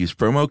included. Use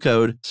promo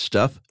code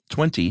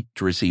STUFF20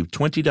 to receive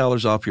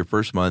 $20 off your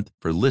first month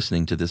for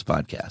listening to this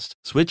podcast.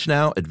 Switch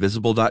now at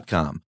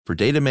Visible.com. For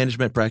data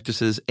management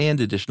practices and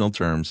additional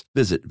terms,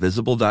 visit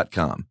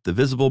Visible.com. The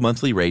Visible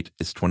monthly rate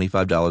is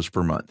 $25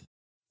 per month.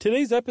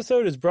 Today's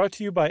episode is brought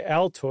to you by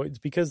Altoids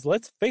because,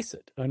 let's face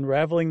it,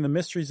 unraveling the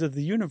mysteries of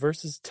the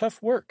universe is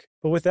tough work.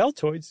 But with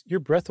Altoids, your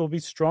breath will be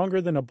stronger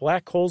than a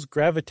black hole's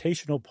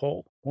gravitational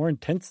pull, more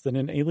intense than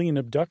an alien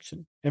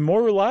abduction, and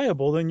more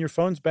reliable than your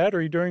phone's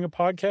battery during a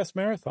podcast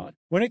marathon.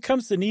 When it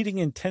comes to needing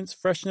intense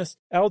freshness,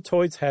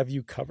 Altoids have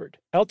you covered.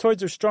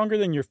 Altoids are stronger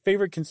than your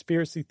favorite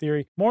conspiracy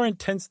theory, more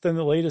intense than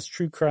the latest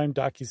true crime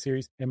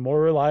docuseries, and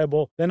more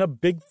reliable than a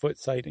Bigfoot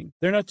sighting.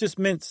 They're not just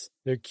mints,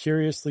 they're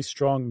curiously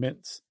strong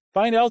mints.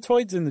 Find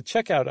Altoids in the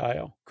checkout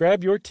aisle.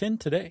 Grab your tin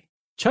today.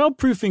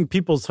 Childproofing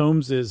people's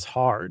homes is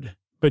hard,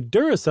 but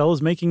Duracell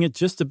is making it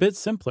just a bit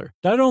simpler.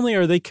 Not only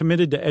are they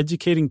committed to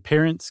educating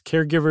parents,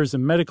 caregivers,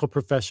 and medical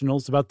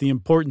professionals about the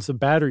importance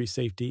of battery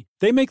safety,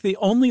 they make the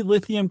only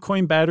lithium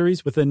coin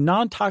batteries with a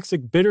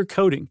non-toxic bitter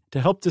coating to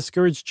help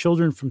discourage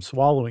children from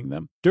swallowing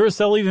them.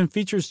 Duracell even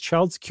features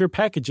child-secure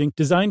packaging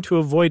designed to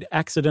avoid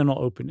accidental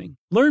opening.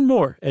 Learn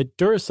more at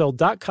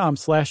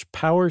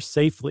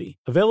Duracell.com/powersafely.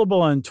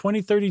 Available on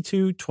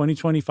 2032,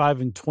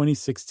 2025, and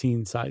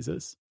 2016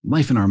 sizes.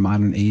 Life in our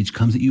modern age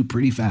comes at you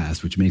pretty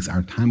fast, which makes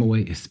our time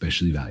away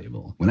especially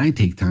valuable. When I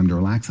take time to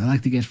relax, I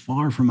like to get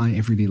far from my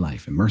everyday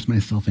life, immerse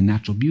myself in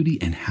natural beauty,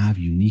 and have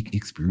unique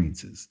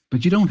experiences.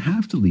 But you don't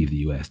have to leave the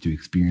U.S. to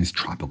experience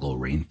tropical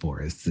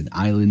rainforests and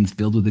islands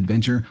filled with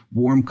adventure,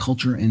 warm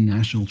culture, and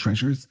national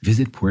treasures.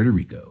 Visit Puerto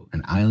Rico,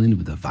 an island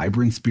with a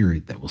vibrant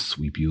spirit that will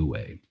sweep you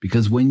away.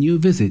 Because when you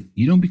visit,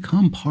 you don't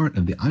become part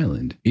of the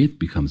island, it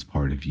becomes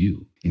part of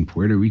you. In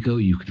Puerto Rico,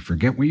 you can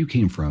forget where you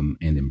came from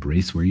and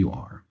embrace where you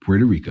are.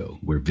 Puerto Rico,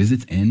 where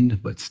visits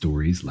end, but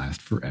stories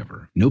last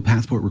forever. No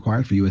passport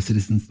required for U.S.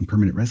 citizens and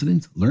permanent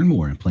residents. Learn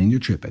more and plan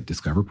your trip at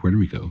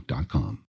discoverpuertorico.com.